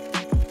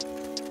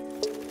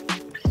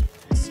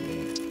 Let's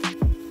see.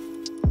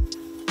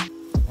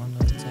 1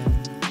 out of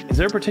 10. Is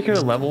there a particular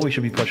level we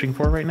should be pushing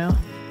for right now?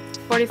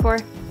 44.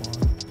 4,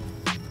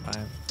 5.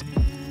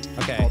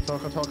 Okay.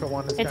 Toka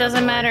one is It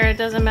doesn't matter. It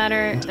doesn't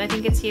matter. I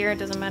think it's here. It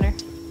doesn't matter.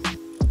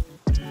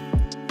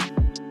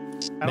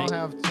 I don't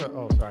have to.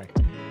 Oh, sorry.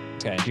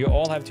 Okay. Do you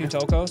all have 2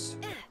 tokos?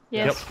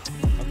 Yes.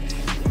 Okay.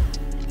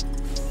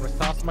 Let's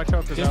toss my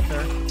chokers out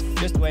there.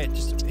 Just wait.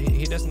 Just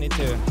he doesn't need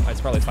to. Oh, it's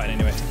probably fine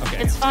anyway.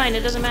 Okay. It's fine.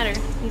 It doesn't matter.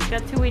 He's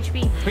got 2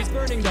 HP. He's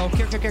burning though.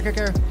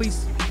 Care.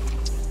 Please.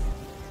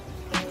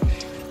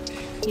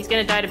 He's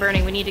gonna die to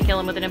burning. We need to kill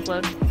him with an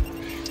implode.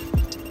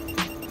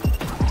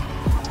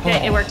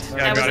 Okay, it worked.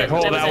 Yeah, I got it.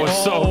 Oh, that it.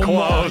 was so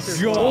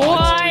close.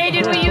 Why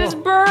did we use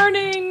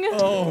burning?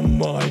 Oh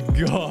my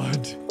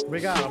god. We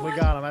got him.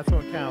 That's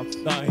what counts.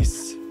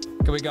 Nice.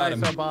 Okay, we got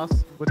him. Nice,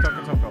 boss. With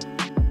Toko.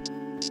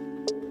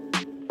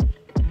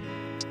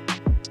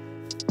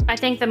 I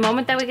think the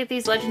moment that we get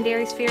these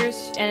legendary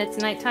spheres and it's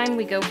nighttime,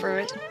 we go for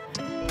it.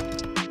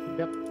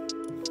 Yep.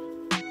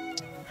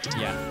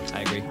 Yeah,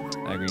 I agree.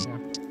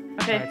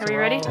 Okay, Right, are we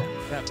ready?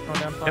 Yep. Going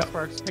down. Yep.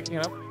 Sparks picking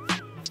it up.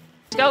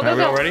 Go. Are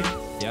we all ready?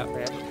 Yep.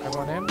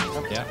 Everyone in.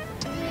 Yep. Yeah.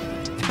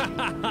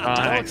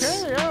 Nice.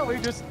 Okay. Yeah, we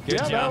just. Good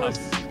that job. was-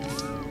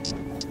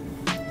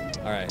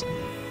 All right.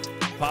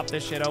 Pop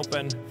this shit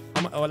open.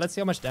 Oh, let's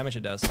see how much damage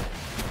it does.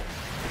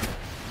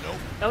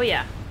 Oh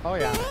yeah. Oh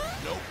yeah.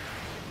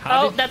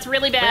 That's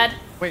really bad.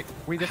 Wait.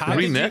 We just. How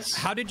did we miss?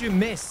 How did you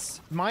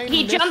miss? Mine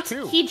He missed jumped.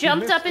 too. He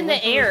jumped missed- up in the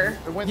went through- air.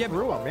 It went Yeah,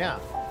 through him. Yeah.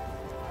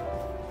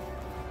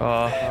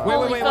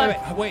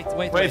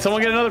 Wait.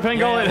 Someone get another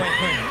pangolin.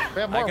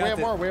 We have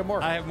more. We have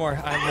more. I have more.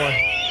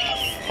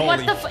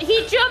 What Holy the?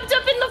 He jumped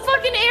up in the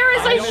fucking air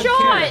as I don't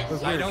shot.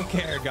 care. I don't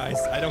care, guys.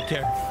 I don't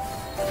care.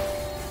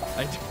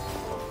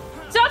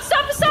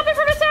 Stop it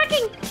from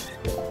attacking.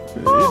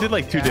 It did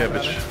like 2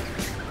 damage.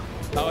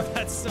 Oh,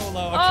 that's so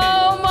low. Okay.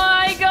 Oh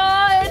my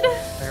god.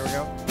 There we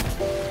go.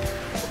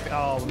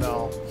 Oh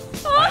no.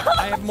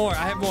 I have more.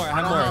 I don't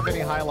have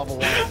any high level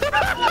ones.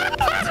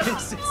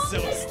 This is so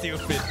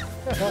stupid.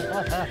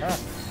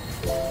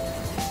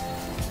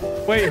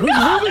 Wait, who's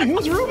Ruby?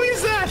 Whose Ruby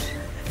is that?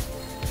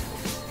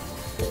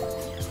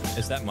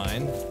 Is that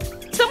mine?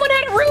 Someone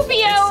had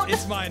Ruby out.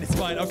 It's mine.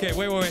 Okay,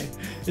 wait.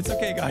 It's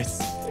okay, guys.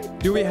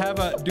 Do we have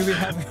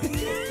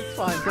It's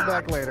fine. Come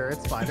back later.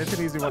 It's fine. It's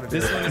an easy one to do.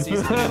 This one is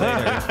easy to do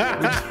later.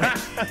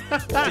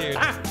 Dude.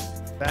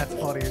 That's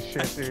funny as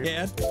shit, dude.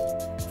 Can't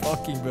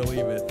fucking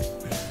believe it.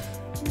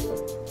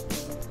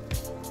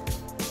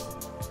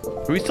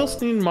 Are we still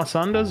seeing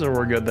Masandas or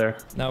we're good there?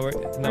 No, we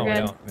good.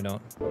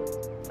 don't.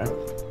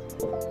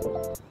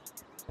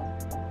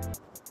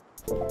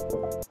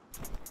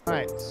 All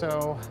right,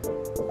 so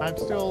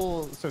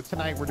so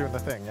tonight we're doing the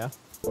thing, yeah?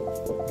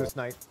 This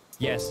night.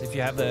 Yes, if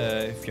you have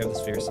the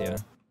spheres, yeah.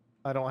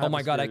 I don't have Oh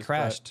my the god, I spheres,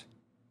 crashed.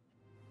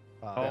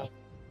 but, Oh.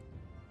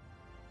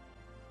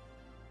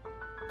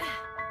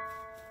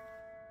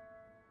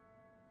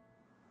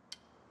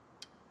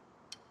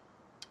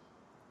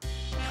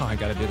 Oh, I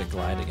gotta do the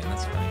glide again.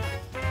 That's funny.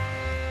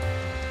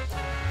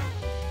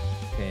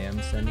 Okay,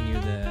 I'm sending you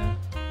the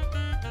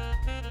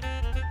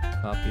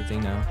copy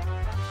thing now.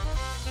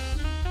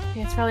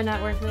 Yeah, it's probably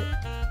not worth it.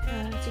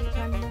 To get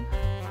time again.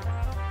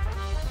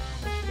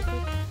 That's pretty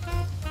quick.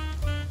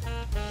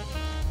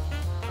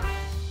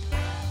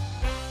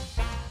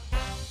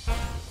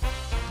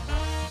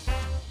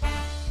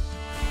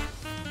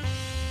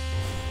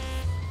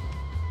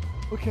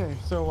 Okay,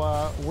 so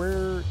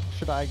where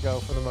should I go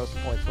for the most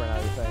points right now,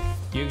 you think?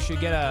 You should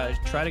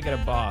try to get a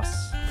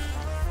boss.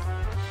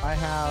 I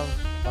have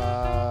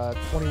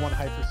 21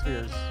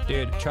 hyperspheres.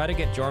 Dude, try to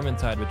get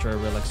Jormuntide with your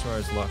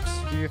Relaxor's Lux.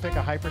 Do you think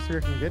a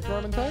hypersphere can get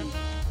Jormuntide?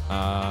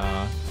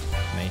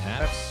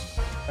 Mayhaps.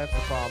 That's the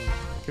problem.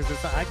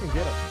 Because I can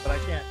get them, but I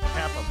can't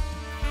tap them.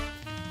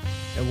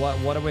 And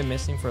what are we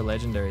missing for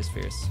legendary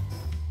spheres?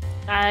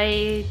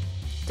 I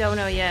don't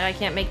know yet. I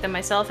can't make them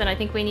myself, and I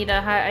think we need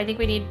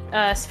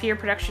sphere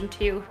production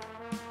too.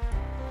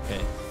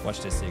 Okay,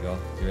 watch this, Seagull.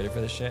 You ready for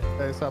this shit?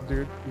 Hey, what's up,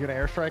 dude? You gonna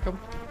airstrike them?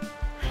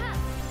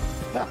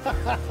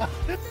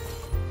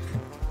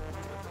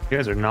 You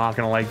guys are not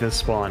gonna like this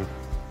spawn.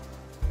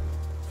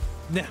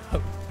 No.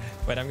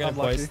 Wait, I'm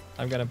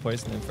gonna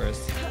poison him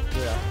first.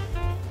 Yeah.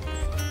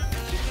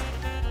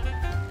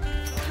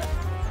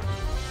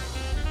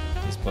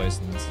 He's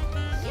poisoned.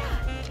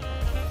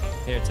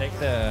 Here, take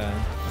the.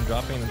 I'm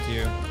dropping them to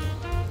you.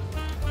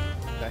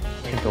 Okay.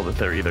 I can't build it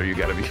there either. You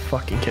gotta be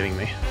fucking kidding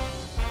me.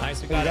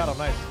 Nice, we You got got him.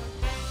 them, nice.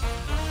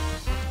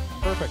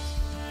 Perfect.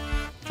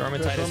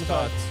 Jormuntide is Jormuntide.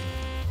 caught.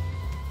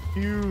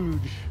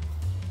 Huge.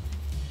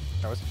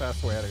 That was the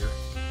fast way out of here.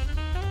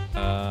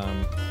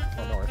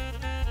 Oh, north.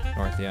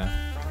 North, yeah.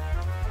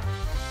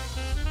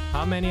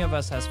 How many of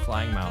us has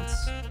flying mounts?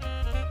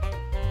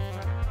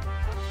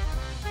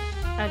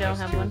 I don't There's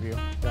have 2 one. of you.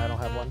 Yeah, I don't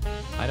have one.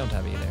 I don't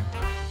have either.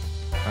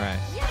 Alright.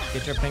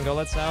 Get your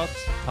pingolets out.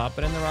 Pop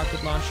it in the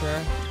rocket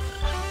launcher.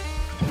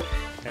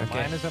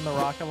 Okay. Mine is in the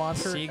rocket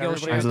launcher. Seagull Everybody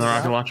shoots. Mine's in the else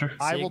rocket got? launcher.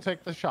 I will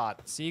take the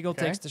shot. Seagull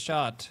Okay. takes the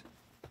shot.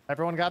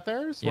 Everyone got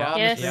theirs? Yeah. Rob,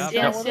 Yes, James,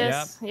 yes, got one?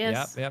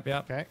 yes. Yep.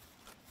 Okay.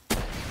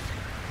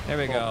 There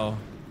we go.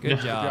 Good Yeah.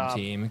 job, Good job.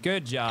 team.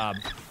 Good job.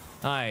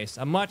 Nice.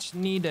 A much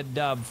needed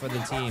dub for the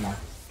team.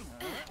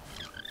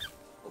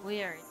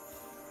 Weird.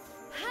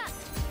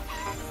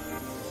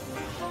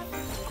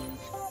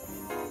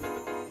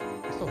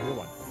 I still hear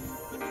one.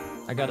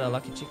 I got a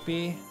lucky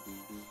chickpea.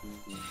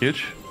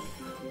 Huge.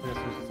 Yes,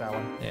 it's that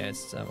one. Yeah,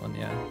 it's that one,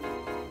 yeah.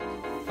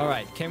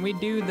 Alright, can we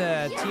do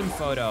the team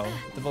photo,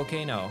 the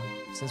volcano,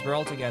 since we're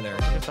all together?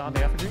 Just on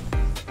the effigy?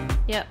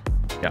 Yep.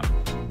 Yeah.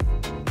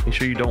 Make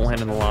sure you don't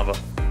land in the lava.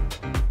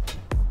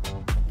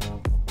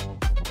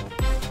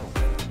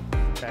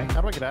 Okay.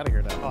 How do I get out of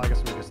here now? Oh, I guess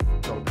we just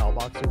throw the pal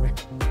box through me.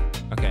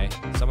 Okay,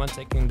 someone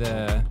taking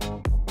the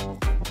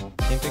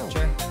team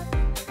picture?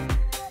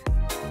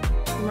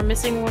 We're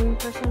missing one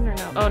person or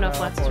no? Oh no,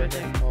 Flats is right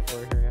there. All 4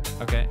 here,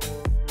 yeah. Okay.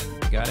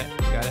 Got it.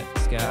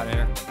 Let's get out of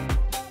here.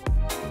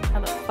 How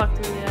the fuck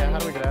do we get Yeah, out how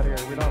of do we here? get out of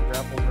here? We don't have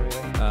grapples or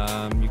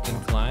anything. You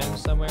can climb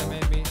somewhere,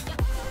 maybe?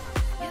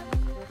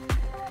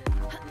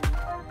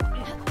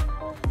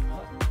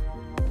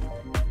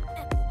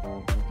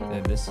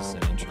 Yeah, this is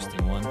an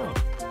interesting one.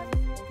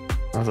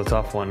 That's a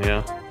tough one,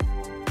 yeah.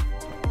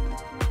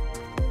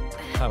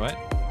 Oh, what?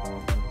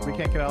 We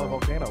can't get out of the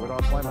volcano. We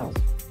don't have fly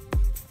mounts.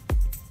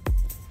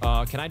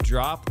 Can I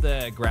drop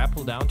the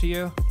grapple down to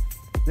you?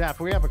 Yeah, if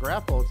we have a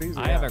grapple, it's easy.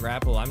 I have a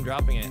grapple. I'm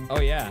dropping it.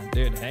 Oh, yeah.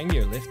 Dude, hang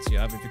gear lifts you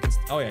up if you can.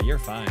 Oh, yeah, you're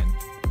fine.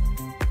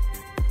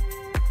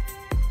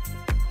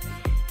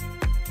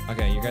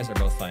 Okay, you guys are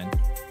both fine.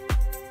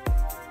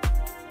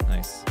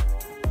 Nice.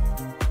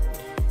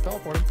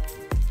 Teleporting.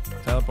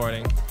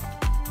 Teleporting.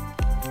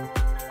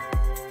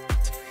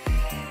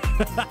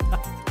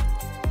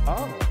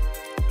 Oh.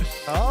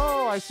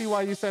 Oh, I see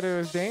why you said it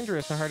was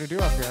dangerous and hard to do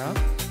up here, huh?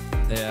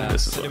 Yeah.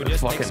 This is so a did we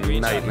just take fucking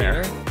screenshot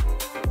nightmare. here?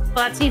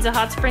 Flats needs a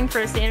hot spring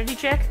for a sanity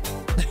check.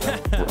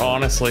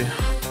 Honestly.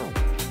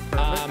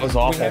 was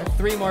awful. We have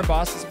 3 more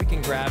bosses we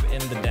can grab in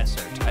the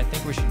desert. I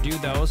think we should do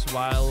those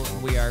while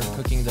we are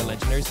cooking the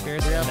legendary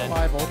spheres. We and have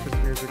then, 5 ultra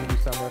spheres we can do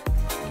some with.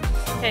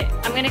 Okay,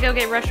 I'm gonna go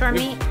get rush our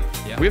meat.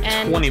 yeah, We have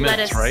And 20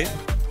 minutes, lettuce. right?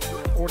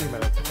 40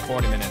 minutes.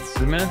 40 minutes.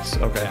 2 minutes?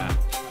 Okay. Yeah.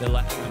 The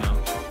left, I know.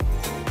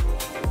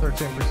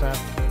 13%.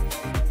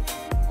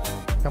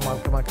 Come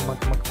on, come on, come on,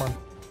 come on, come on.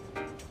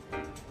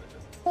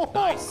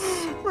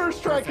 Nice. We're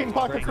striking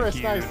Pocket Chris.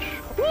 Nice.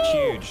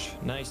 Huge.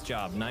 Nice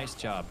job. Nice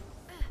job.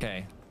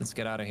 Okay, let's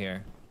get out of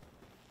here.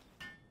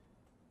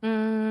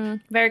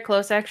 Very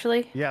close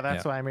actually. Yeah,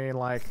 that's Yeah. what I mean.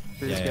 Like,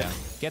 we just Yeah.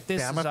 Get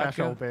this, Yeah, I'm a fast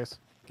travel Susaku. base.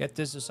 Get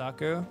this,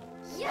 Susaku.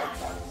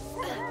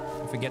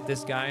 If we get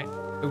this guy,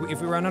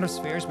 if we run out of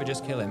spheres, we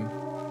just kill him.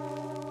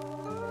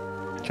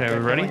 Okay, are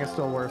we ready? It's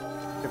still worth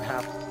get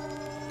half.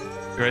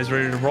 You guys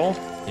ready to roll?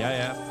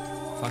 Yeah.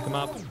 Fuck him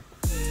up.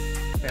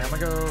 Okay, I'm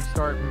gonna go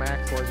start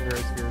max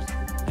legendary spheres.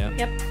 Yeah.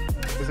 Yep.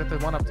 Is it the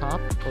one up top?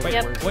 Or Wait,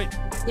 Yep. where is it? wait.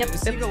 Yep.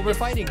 Seagull, we're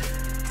fighting.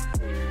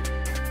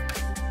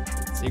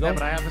 Seagull? Yeah,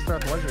 but I have to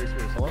start the legendary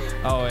spheres. Hello?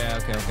 Oh, yeah,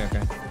 okay.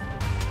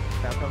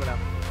 Yeah, I'm coming out.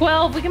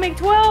 12. We can make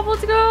 12.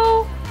 Let's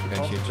go. Okay,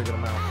 Oh, huge. we get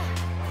them out.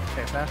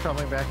 Okay, fast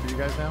traveling back to you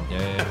guys now.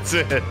 Yeah. That's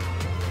it.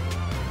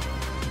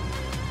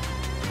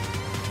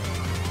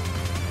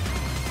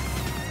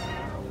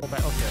 Hold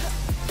back. Okay.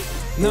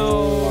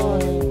 No.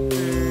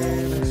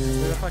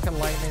 Dude, a fucking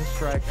lightning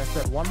strike. I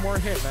said one more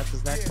hit. That's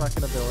his next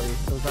fucking ability.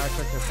 So it's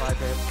actually like 5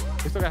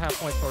 hits. We still got half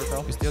points for it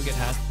though. We still get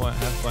half points.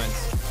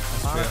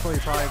 That's Honestly,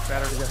 probably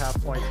better to get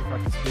half points if I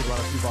can speed run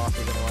a few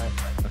bosses anyway.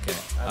 true.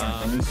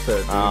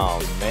 Okay.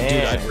 Oh man,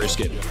 Dude, I'd risk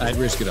it. I'd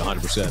risk it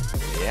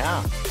 100%.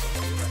 yeah.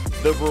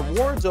 The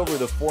rewards over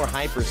the 4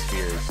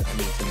 hyperspheres, I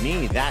mean, to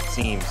me, that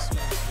seems...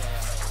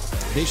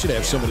 They should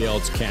have somebody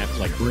else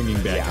like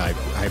bringing back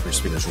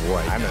hyperspheres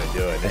right I'm now. going to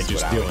do it. And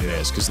just doing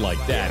this, because like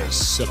that is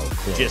so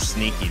close. Just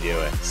sneaky do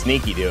it.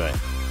 Sneaky do it.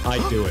 I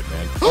do it,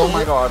 man. Oh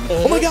my god.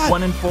 Oh my god.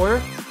 1 in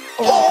 4.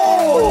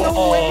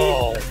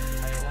 Oh,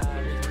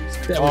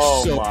 that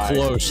was so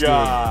close,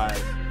 God.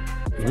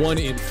 dude. 1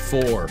 in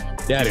 4.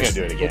 That is.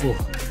 Gonna do it again.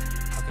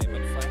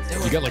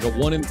 You got like a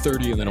 1 in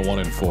 30 and then a 1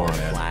 in 4,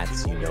 man.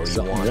 Flats, you know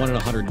you 1 in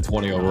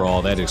 120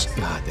 overall. That is,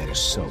 God, that is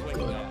so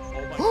good.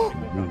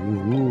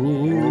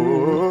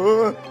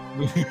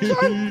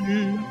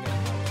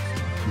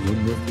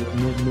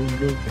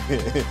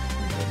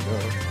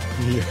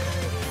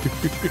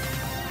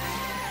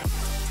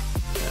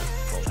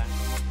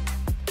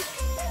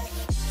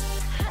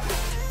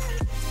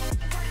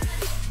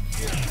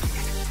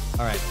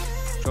 All right,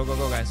 go, go,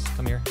 go, guys.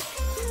 Come here.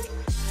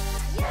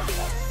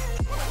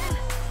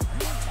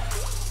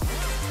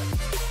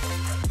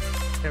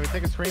 Okay, we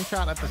take a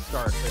screenshot at the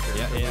start. Right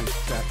Yeah, yeah.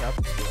 Back up.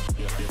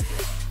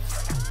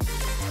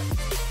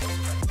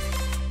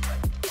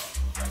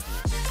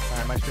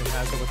 Alright, my screen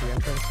has it with the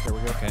entrance. There we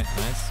go. Okay,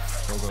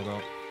 nice. Go, go,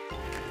 go.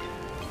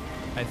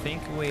 I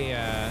think we,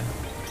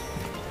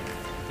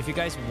 if you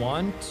guys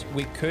want,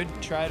 we could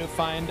try to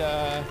find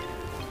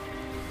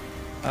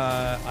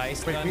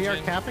ice Wait, dungeon. we are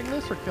capping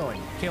this or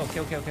killing? Kill,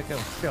 kill, kill, kill, kill.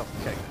 Kill.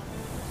 Okay.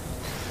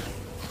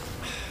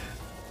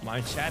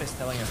 My chat is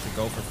telling us to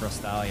go for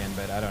Frostallion,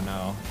 but I don't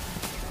know.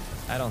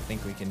 I don't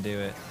think we can do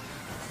it.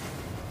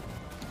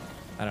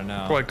 I don't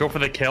know. What, go for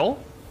the kill?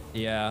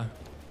 Yeah.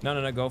 No,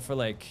 no, no. Go for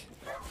like...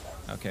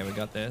 Okay, we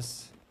got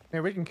this. Yeah,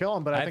 we can kill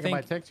him, but I think it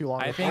might take too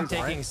long. I to think poison,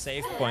 taking right?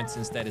 safe points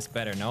instead is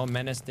better. No?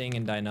 Menace, Sting,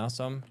 and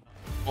Dynasum.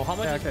 Well, how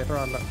much? Yeah, okay, throw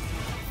on the...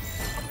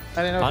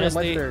 I didn't know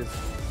Honestly, if you had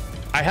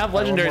legendaries. I have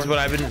legendaries, but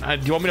I've been.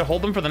 Do you want me to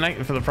hold them for the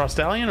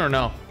Frostallion or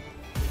no?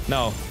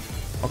 No.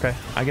 Okay,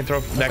 I can throw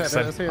next.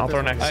 Let's see I'll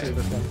throw next.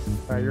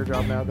 Alright, your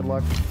job now. Good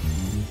luck.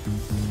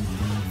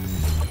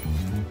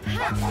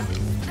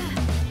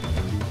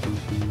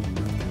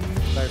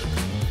 Nice.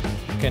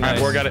 Okay, All nice.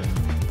 right, we got it.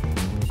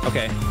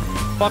 Okay.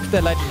 Fuck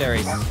the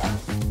legendaries.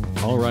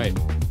 All right.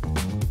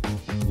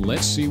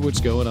 Let's see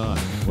what's going on.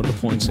 What are the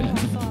points at?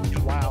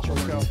 Wow,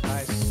 let's go.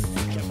 Nice.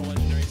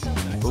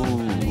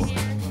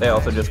 Ooh. They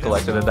also just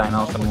collected a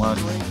Dynasum luck.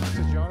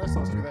 Jonas,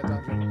 let's do that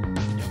dungeon.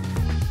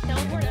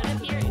 Teleport out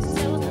of here.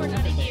 Teleport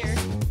out of here.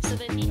 So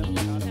that he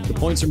can... The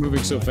points are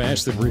moving so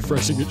fast that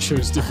refreshing it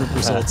shows different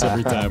results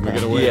every time. We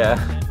gotta wait. Yeah.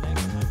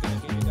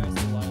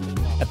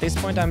 At this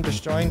point, I'm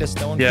destroying the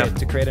stone Yeah. pit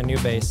to create a new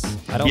base.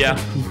 I don't Yeah.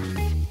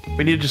 think...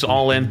 We need to just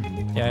all in.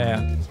 Yeah,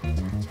 yeah.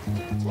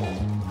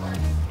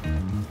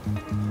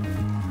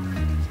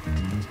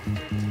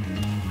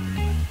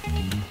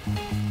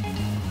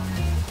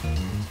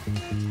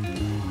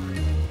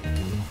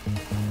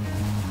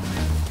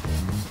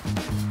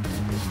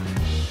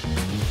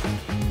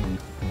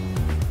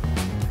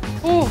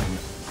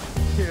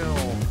 Kill.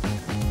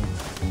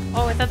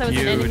 Oh, I thought that was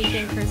an enemy Huge.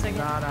 thing for a second.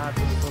 Nah,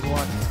 just for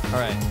one. All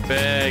right.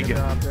 Big. Good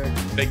job,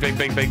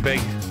 big.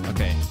 Big.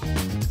 Okay.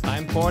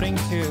 I'm porting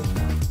to...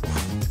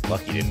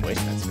 Lucky didn't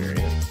waste that spirit.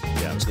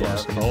 Yeah, it was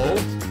close. Yeah. Oh.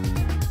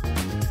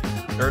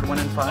 Third 1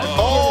 in 5.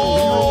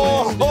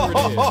 Oh! There it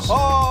is.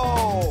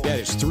 Oh! Yeah,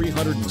 it's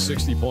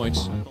 360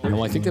 points.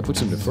 No, I think that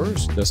puts him to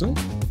first, doesn't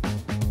it?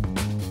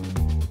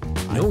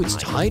 No, it's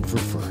tied for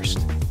first.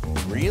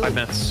 Really? 5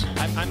 minutes.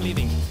 I'm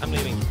leaving. I'm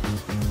leaving.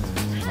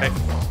 Okay.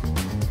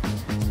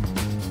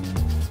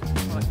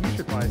 Well, you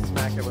should probably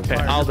smack it with Okay,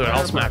 fire. I'll Just do it. fire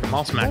I'll smack fire. him.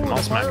 I'll smack him. Ooh, I'll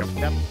the smack fire? him.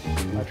 Yep,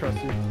 I trust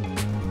you.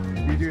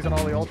 You using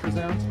all the ultras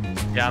now?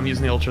 Yeah, I'm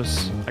using the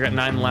ultras. I got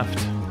 9 left.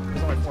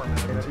 There's only 4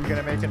 minutes. You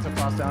gonna make it to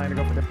Frostallion to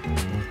go for the...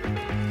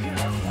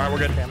 All right, we're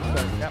good. Okay, I'm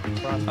starting. Yep,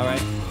 run. All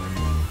right.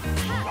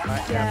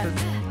 Alright, captured.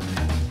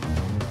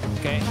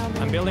 Okay.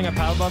 I'm building a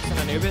pal box and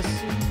Anubis.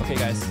 Okay,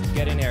 guys.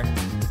 Get in here.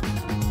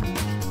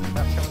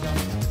 Yep, coming down.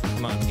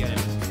 Come on, get in.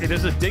 Hey,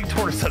 there's a dig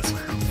tortoise that's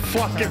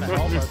fucking. Trying to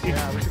help us.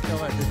 Yeah, we should kill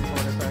that Disney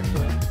tortoise,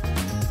 actually.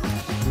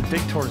 The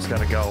dig tortoise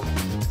gotta go.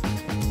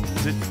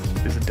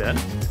 Is it dead?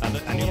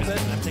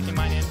 Anubis, I'm taking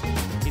mine in.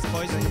 He's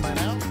poisoned. Taking mine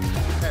out?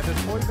 Okay,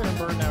 there's poison and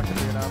burn now should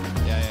be enough.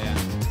 Yeah.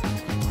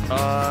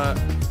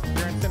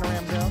 You're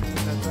Incineram down?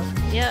 That's up?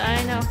 Yeah,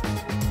 I know.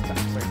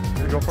 Wait,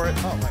 Gonna go for it.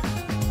 oh, wait.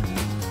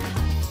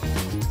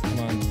 Come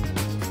on.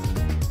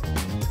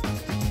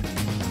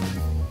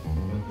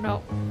 No.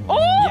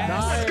 Yes!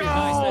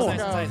 Nice.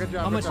 Nice. Good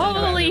job, How much? good job.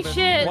 Holy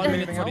shit. 1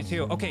 minute Anything else?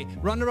 42. Okay,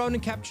 run around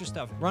and capture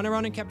stuff. Run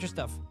around and capture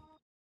stuff.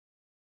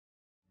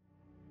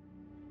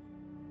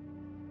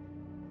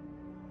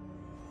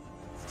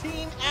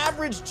 Team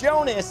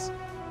AverageJonas,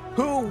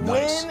 who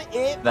Nice. win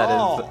it That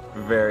all. is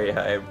very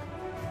hype.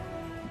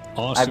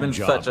 Awesome I've been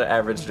job. such an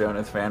Average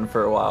Jonas fan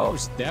for a while.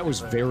 That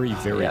was very,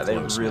 very Yeah, they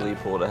close. really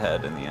man. pulled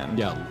ahead in the end.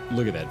 Yeah,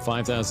 look at that.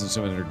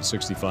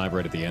 5,765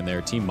 right at the end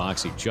there. Team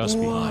Moxie just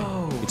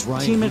behind. It's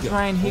Ryan Team Higa.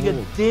 Ryan Higa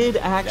Oh. did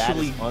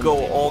actually That is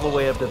go all the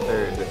way up to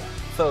third.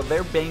 So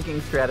their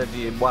banking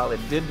strategy, while it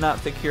did not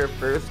secure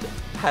first,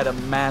 had a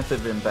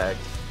massive impact.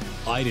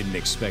 I didn't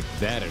expect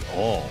that at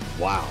all.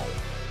 Wow.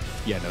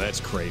 Yeah, no, that's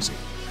crazy.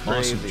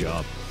 Awesome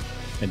job.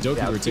 And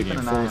Doki, we're taking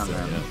a fourth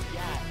there.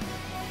 Yeah.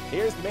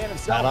 Here's the man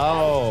himself,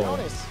 Hello.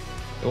 AverageJonas.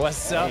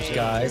 What's up,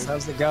 guys?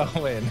 How's it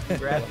going?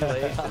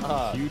 Congratulations.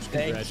 Huge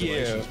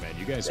congratulations, man.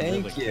 You guys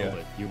really Thank killed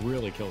it. You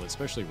really killed it,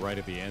 especially right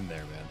at the end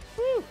there, man.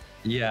 Woo.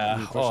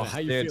 Yeah. Oh, how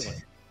you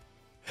feeling?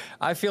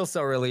 I feel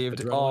so relieved.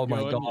 Adrenaline Oh my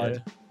going?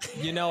 god.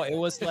 Yeah. You know, it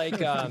was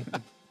like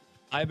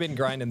I've been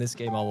grinding this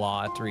game a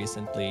lot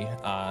recently.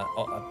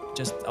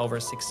 Just over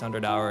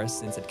 600 hours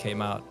since it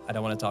came out. I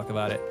don't want to talk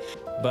about it.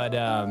 But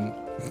wow.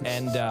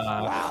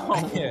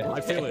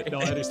 I feel it. No,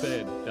 I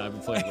understand. I've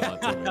been playing a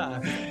lot too,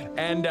 man.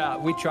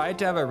 And we tried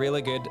to have a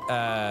really good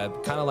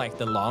kind of like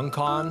the long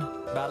con.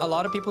 But a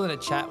lot of people in the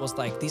chat was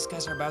like, these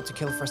guys are about to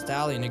kill for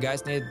Stallion. You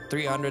guys need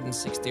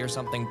 360 or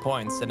something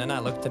points. And then I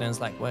looked at it and was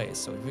like, wait,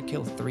 so if we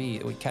kill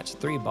we catch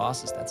 3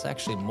 bosses, that's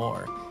actually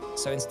more.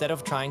 So instead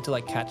of trying to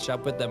like catch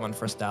up with them on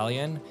for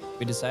Stallion,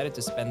 we decided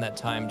to spend that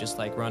time just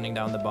like running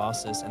down the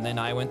bosses. And then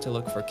I went to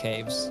look for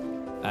caves.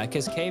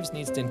 Because caves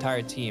needs the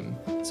entire team.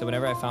 So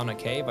whenever I found a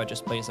cave, I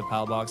just place a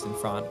pal box in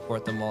front,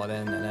 port them all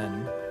in, and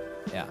then,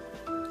 yeah.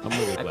 I'm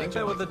really glad I think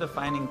that was a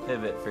defining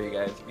pivot for you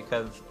guys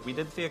because we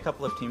did see a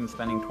couple of teams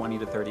spending 20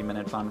 to 30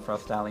 minutes on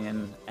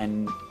Frostallion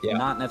and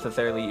not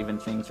necessarily even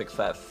seeing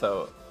success.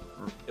 So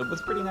it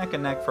was pretty neck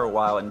and neck for a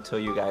while until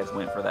you guys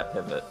went for that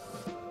pivot.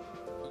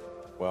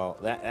 Well,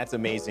 that's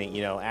amazing.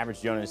 You know,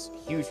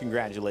 AverageJonas, huge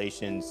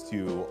congratulations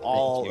to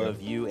all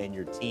of you and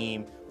your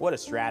team. What a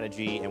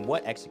strategy and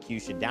what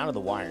execution down to the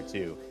wire,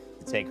 too,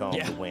 to take home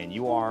the win.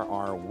 You are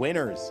our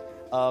winners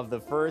of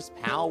the first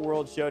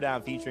Palworld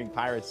Showdown featuring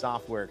Pirate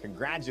Software.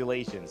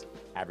 Congratulations,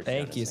 AverageJonas.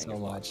 Thank you so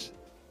much.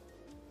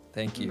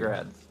 Thank you.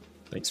 Congrats.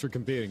 Thanks for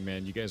competing,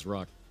 man. You guys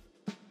rock.